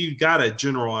 So you got a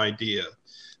general idea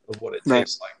of what it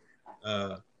tastes like.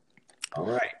 All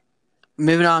right.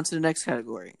 Moving on to the next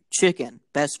category, chicken,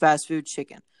 best fast food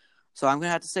chicken. So I'm gonna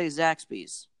have to say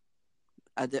Zaxby's.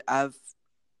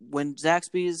 When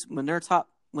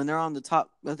they're on the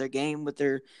top of their game with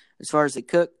as far as they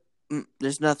cook,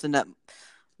 there's not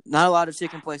a lot of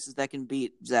chicken places that can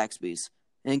beat Zaxby's.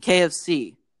 And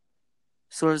KFC,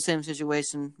 sort of the same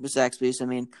situation with Zaxby's. I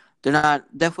mean, they're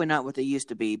definitely not what they used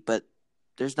to be, but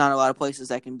there's not a lot of places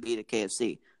that can beat a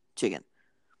KFC chicken.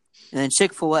 And then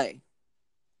Chick-fil-A.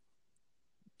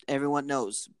 Everyone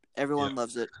knows. Everyone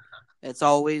loves it.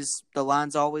 The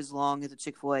line's always long at the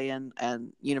Chick-fil-A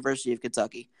and University of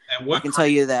Kentucky. And I can tell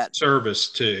you that.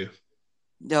 Service too.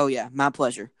 Oh yeah, my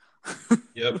pleasure.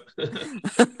 Yep.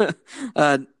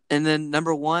 And then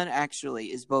number one actually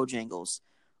is Bojangles.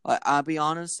 I'll be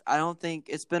honest, I don't think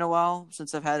it's been a while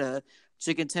since I've had a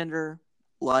chicken tender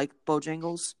like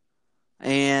Bojangles,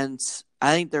 and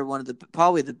I think they're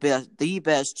probably the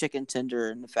best chicken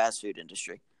tender in the fast food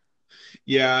industry.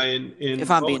 Yeah, and if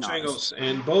I'm being honest.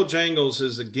 And Bojangles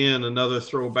is again another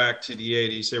throwback to the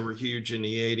 '80s. They were huge in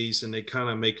the '80s, and they kind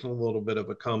of make a little bit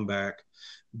of a comeback.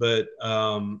 But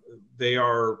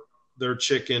their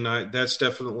chicken. That's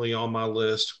definitely on my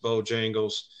list.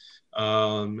 Bojangles.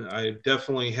 I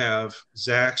definitely have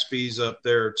Zaxby's up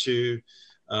there too.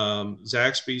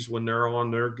 Zaxby's, when they're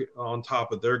on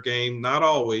top of their game, not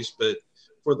always, but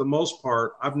for the most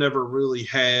part, I've never really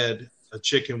had a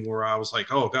chicken where I was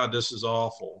like, oh God, this is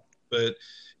awful. But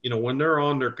when they're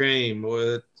on their game,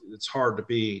 well, it's hard to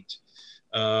beat.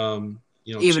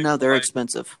 Even though they're Chick-fil-A,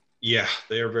 expensive. yeah,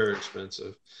 they are very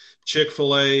expensive.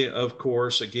 Chick-fil-A, of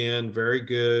course, again, very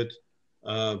good,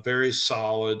 very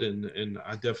solid, and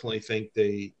I definitely think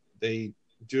they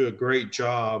do a great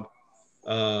job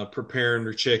preparing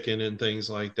their chicken and things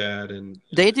like that. And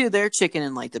They do their chicken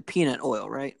in like the peanut oil,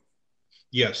 right?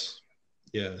 yes,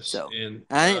 yes, So and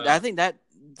I think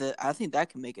that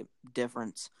can make a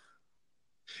difference.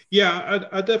 yeah,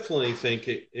 I definitely think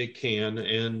it can,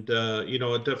 and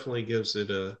it definitely gives it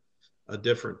a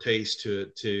different taste to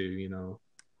it too.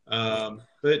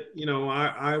 But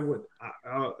I would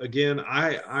again,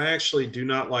 I actually do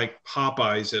not like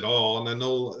Popeyes at all, and I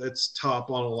know it's top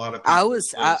on a lot of people's I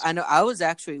lists. know I was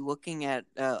actually looking at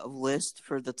a list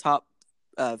for the top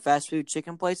fast food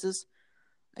chicken places,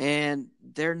 and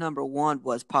their number one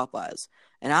was Popeyes.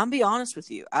 And I'll be honest with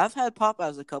you, I've had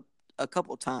Popeyes a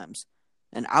couple times,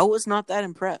 and I was not that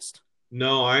impressed.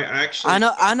 No, I actually,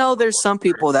 I know there's some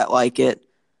people that like it,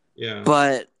 yeah,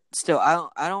 but still, I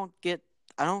don't get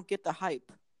the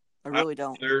hype. I I really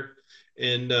don't. there,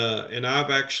 and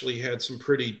I've actually had some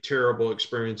pretty terrible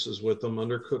experiences with them,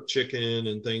 undercooked chicken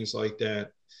and things like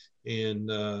that. And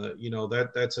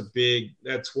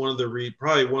that's one of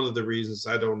probably one of the reasons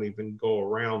I don't even go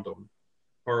around them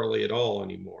hardly at all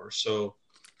anymore. So,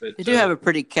 but They do have a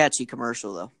pretty catchy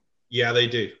commercial though, yeah, they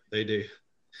do. so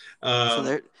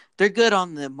Um, they're good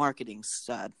on the marketing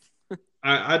side.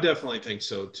 I definitely think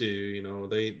so too.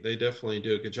 They definitely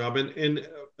do a good job. And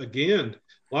again,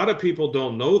 a lot of people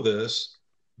don't know this,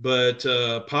 but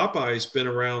Popeye's been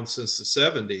around since the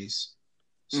 '70s.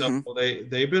 So Hmm.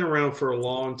 they've been around for a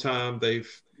long time.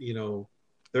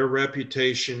 Their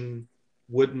reputation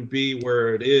wouldn't be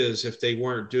where it is if they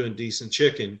weren't doing decent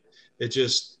chicken. It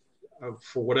just,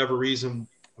 for whatever reason,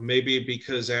 maybe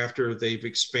because after they've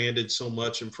expanded so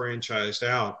much and franchised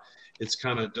out, it's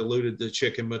kind of diluted the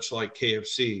chicken, much like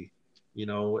KFC.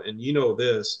 And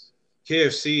this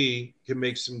KFC can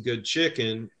make some good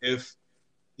chicken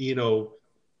you know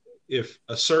if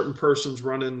a certain person's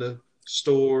running the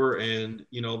store and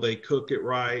they cook it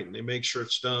right and they make sure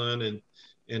it's done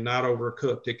and not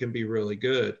overcooked, it can be really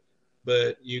good.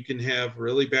 But you can have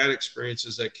really bad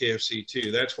experiences at KFC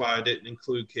too. That's why I didn't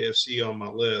include KFC on my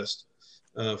list,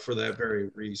 for that very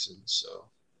reason. So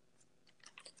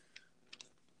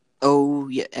Oh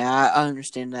yeah, I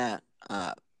understand that.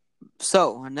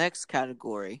 So our next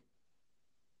category,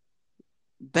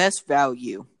 best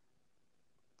value,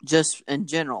 just in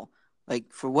general,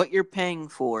 like for what you're paying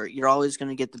for, you're always going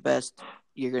to get the best.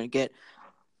 You're going to get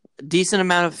a decent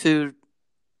amount of food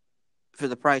for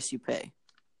the price you pay.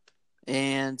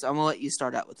 And I'm gonna let you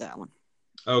start out with that one.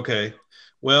 okay,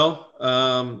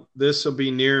 well, this will be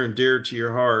near and dear to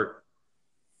your heart.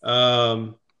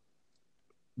 Um,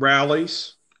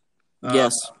 Rallies. Uh,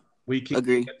 Yes, we can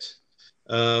agree.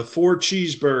 get four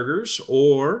cheeseburgers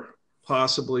or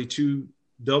possibly two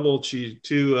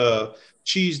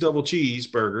cheese double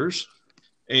cheeseburgers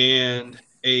and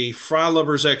a Fry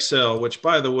Lovers XL. Which,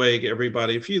 by the way,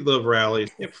 everybody, if you love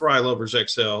Rallies, get Fry Lovers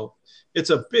XL. It's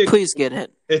a big Please get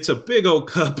it. it's a big old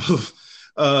cup of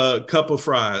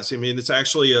fries. I mean, it's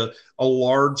actually a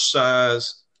large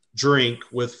size drink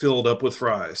with filled up with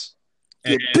fries.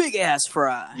 And Get big ass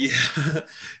fry. yeah,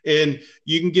 and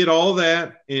you can get all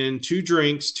that in two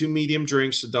medium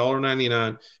drinks,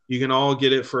 $1.99. You can all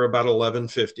get it for about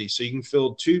 $11.50. So you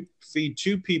can feed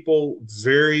two people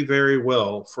very, very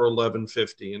well for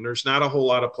 $11.50. And there's not a whole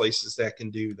lot of places that can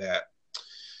do that.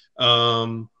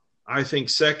 I think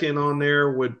second on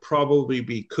there would probably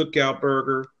be Cookout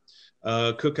Burger.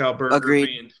 Cookout Burger Agreed.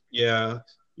 being, yeah,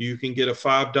 you can get a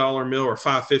 $5 meal, or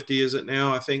 $5.50 is it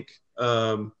now? I think.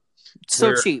 So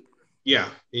Where cheap. Yeah,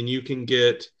 and you can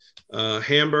get a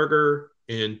hamburger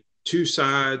and two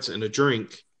sides and a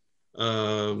drink,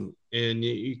 and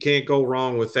you can't go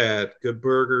wrong with that. Good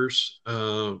burgers,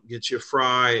 get you a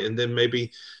fry, and then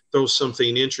maybe throw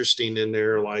something interesting in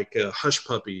there like hush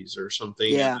puppies or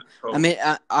something. Yeah. I mean,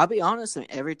 I'll be honest. I mean,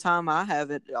 every time I have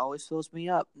it, it always fills me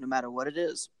up, no matter what it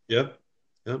is. Yep,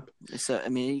 yep. So I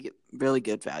mean, you get really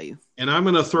good value. And I'm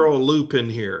going to throw a loop in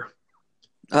here.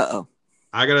 Uh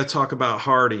I got to talk about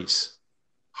Hardee's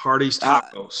oh.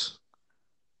 tacos.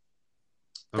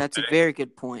 That's a Okay. very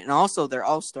good point. And also, they're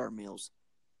all-star meals.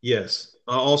 Yes,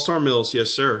 All Star Mills, yes,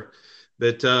 sir.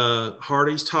 That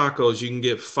Hardee's tacos, you can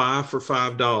get five for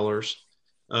 $5.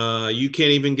 You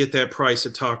can't even get that price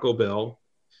at Taco Bell.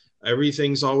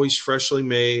 Everything's always freshly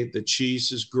made. The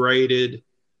cheese is grated.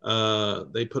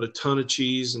 They put a ton of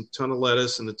cheese and a ton of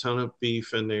lettuce and a ton of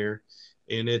beef in there.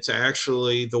 And it's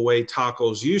actually the way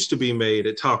tacos used to be made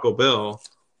at Taco Bell.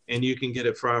 And you can get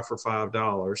it fried for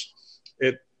 $5.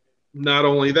 It not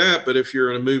only that, but if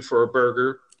you're in a mood for a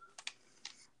burger,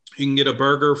 you can get a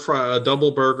burger fry, a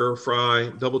double burger fry,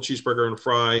 double cheeseburger and a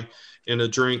fry, and a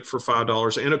drink for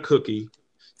 $5 and a cookie.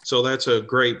 So that's a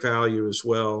great value as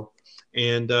well.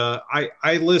 And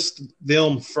I list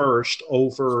them first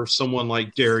over someone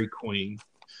like Dairy Queen.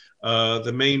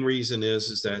 The main reason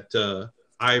is that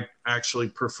I actually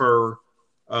prefer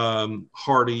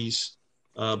Hardee's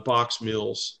box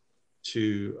meals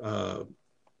to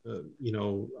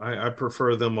I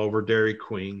prefer them over Dairy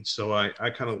Queen. So I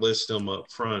kind of list them up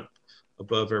front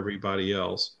above everybody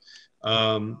else.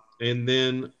 And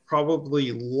then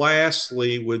probably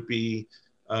lastly would be,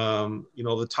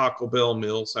 the Taco Bell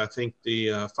meals. I think the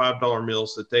 $5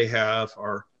 meals that they have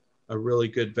are a really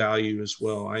good value as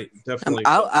well. I definitely.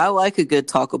 I like a good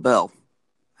Taco Bell.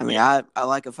 I mean, Yeah. I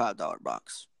like a $5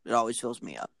 box. It always fills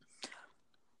me up.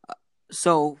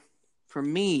 So for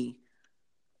me,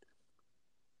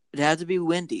 it had to be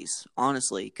Wendy's,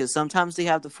 honestly, because sometimes they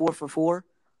have the 4 for $4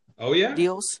 Oh yeah.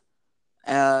 deals.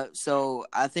 So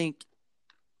I think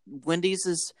Wendy's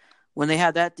is when they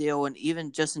have that deal, and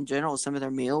even just in general, some of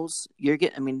their meals, you're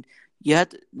getting. I mean,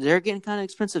 they're getting kind of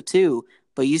expensive too,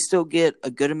 but you still get a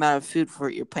good amount of food for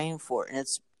what you're paying for, and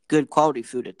it's good quality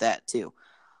food at that too.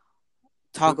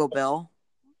 Taco Bell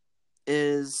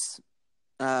is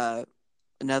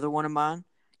another one of mine.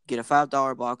 Get a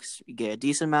 $5 box, you get a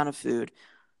decent amount of food.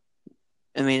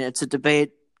 I mean, it's a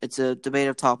debate. It's a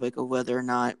debative topic of whether or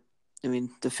not. I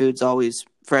mean, the food's always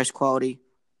fresh quality,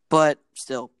 but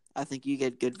still, I think you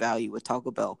get good value with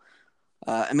Taco Bell.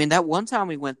 I mean, that one time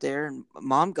we went there and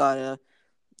Mom got a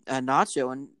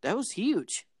nacho, and that was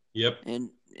huge. Yep.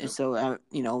 And so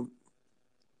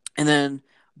and then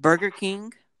Burger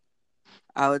King,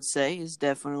 I would say, is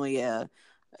definitely a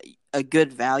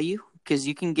good value because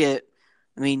you can get.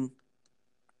 I mean,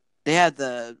 they had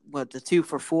the 2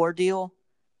 for $4 deal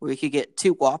where you could get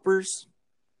 2 Whoppers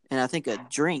and I think a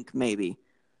drink maybe.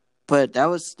 But that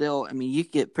was still, I mean, you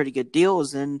could get pretty good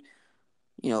deals. And,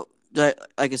 like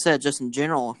I said, just in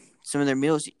general, some of their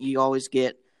meals you always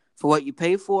get for what you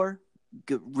pay for.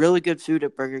 Really good food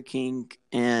at Burger King,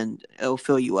 and it'll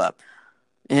fill you up.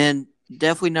 And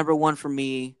definitely number one for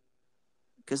me,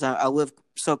 because I live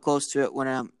so close to it when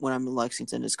I'm in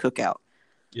Lexington, is Cookout.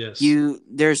 Yes.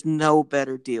 There's no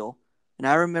better deal. And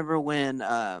I remember when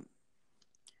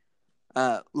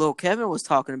little Kevin was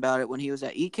talking about it when he was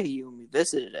at EKU and we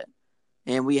visited it,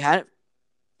 and we had it,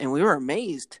 and we were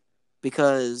amazed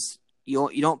because you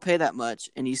don't pay that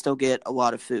much and you still get a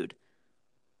lot of food.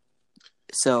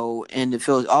 So, and it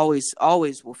feels always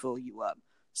will fill you up.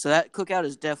 So that Cookout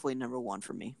is definitely number one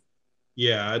for me.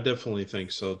 Yeah, I definitely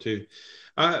think so too.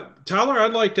 Tyler,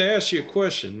 I'd like to ask you a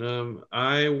question.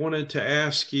 I wanted to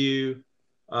ask you,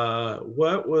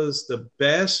 what was the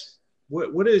best?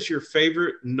 What is your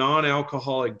favorite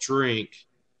non-alcoholic drink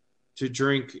to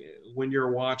drink when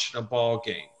you're watching a ball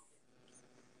game?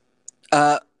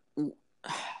 Uh,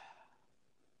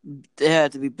 it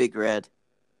had to be Big Red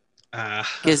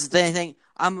because the thing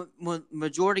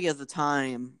majority of the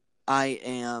time I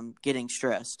am getting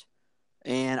stressed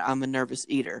and I'm a nervous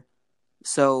eater.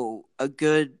 So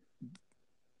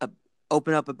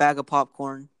open up a bag of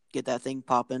popcorn, get that thing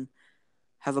popping,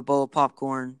 have a bowl of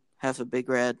popcorn, have a Big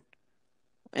Red,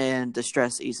 and the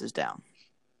stress eases down.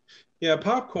 Yeah,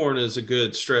 popcorn is a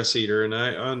good stress eater, and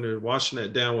under washing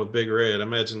that down with Big Red, I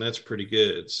imagine that's pretty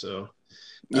good. So,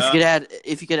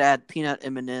 If you could add peanut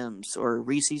M&Ms or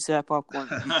Reese's to that popcorn,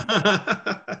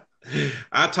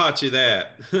 I taught you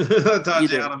that. I taught you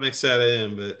how did. to mix that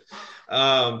in. But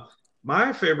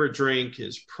my favorite drink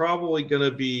is probably going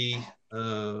to be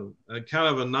a kind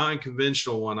of a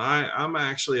non-conventional one. I'm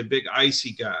actually a big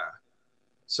icy guy.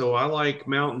 So I like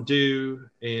Mountain Dew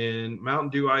and Mountain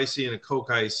Dew Icy and a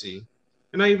Coke Icy,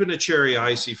 and even a Cherry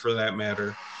Icy for that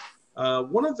matter.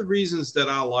 One of the reasons that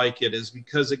I like it is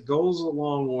because it goes a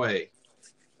long way.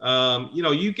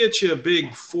 You get you a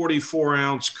big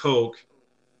 44-ounce Coke,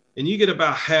 and you get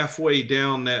about halfway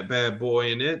down that bad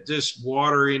boy, and it just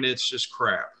watery and it's just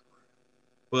crap.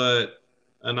 But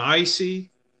an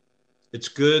icy, it's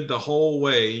good the whole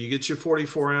way. You get your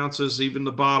 44 ounces, even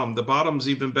the bottom. The bottom's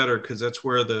even better because that's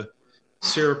where the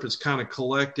syrup is kind of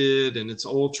collected and it's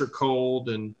ultra cold.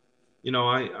 And,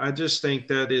 I just think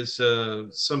that is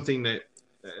something that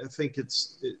I think it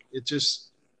just,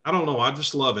 I don't know. I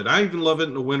just love it. I even love it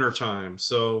in the wintertime.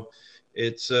 So,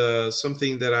 It's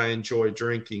something that I enjoy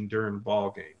drinking during the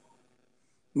ball game.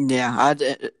 Yeah,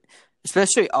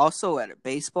 especially also at a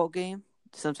baseball game.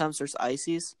 Sometimes there's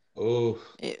ices, Oh,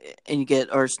 and you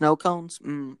get or snow cones.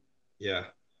 yeah,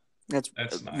 That's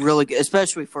that's nice. really good,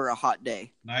 especially for a hot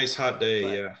day. Nice hot day.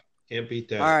 But Yeah, can't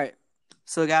beat all that. right,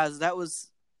 so guys, that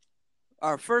was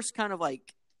our first kind of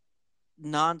like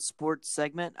non-sports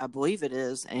segment. I believe it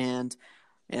is, and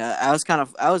yeah, I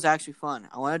was actually fun.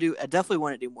 I definitely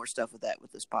want to do more stuff with that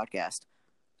with this podcast.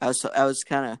 I was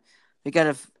kind of, we got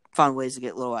to find ways to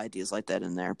get little ideas like that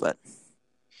in there. But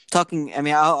talking, I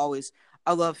mean,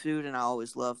 I love food, and I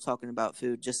always love talking about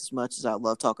food just as much as I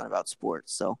love talking about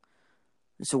sports. So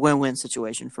it's a win-win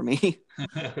situation for me.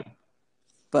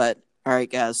 But all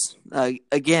right, guys,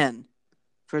 again,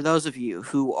 for those of you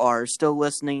who are still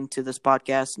listening to this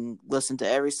podcast and listen to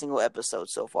every single episode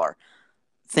so far,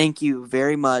 thank you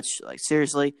very much. Like,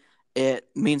 seriously, it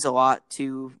means a lot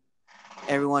to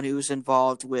everyone who's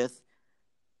involved with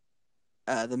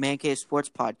the Man Cave Sports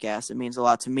Podcast. It means a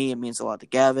lot to me. It means a lot to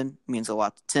Gavin. It means a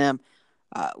lot to Tim.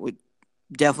 We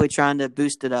definitely trying to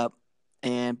boost it up,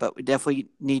 but we definitely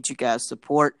need you guys'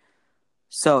 support.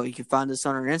 So you can find us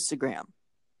on our Instagram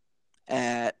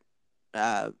at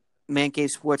Man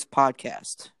Cave Sports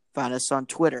Podcast. Find us on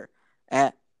Twitter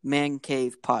at Man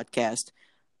Cave Podcast.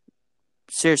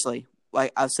 Seriously,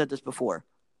 like I've said this before,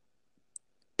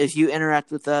 if you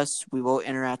interact with us, we will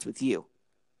interact with you.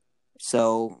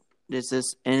 So this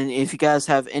is, and if you guys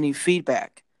have any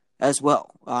feedback as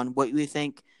well on what you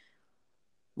think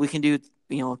we can do,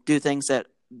 do things that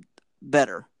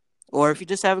better, or if you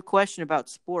just have a question about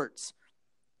sports,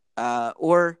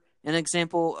 or an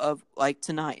example of like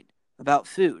tonight about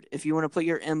food, if you want to put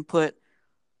your input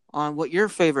on what your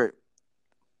favorite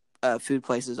food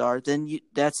places are, then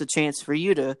that's a chance for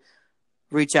you to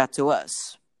reach out to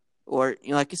us. Or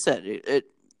like you said, it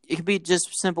could be just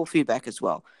simple feedback as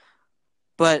well.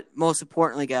 But most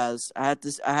importantly, guys, I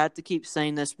had to keep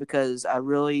saying this because I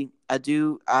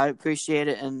appreciate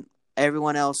it, and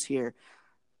everyone else here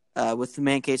with the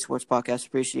Man Cave Sports Podcast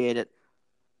appreciate it.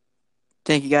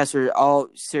 Thank you guys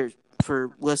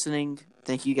for listening.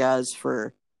 Thank you guys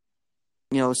for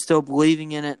still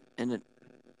believing in it. And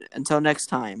until next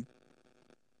time,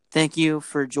 thank you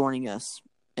for joining us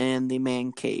in the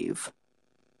Man Cave.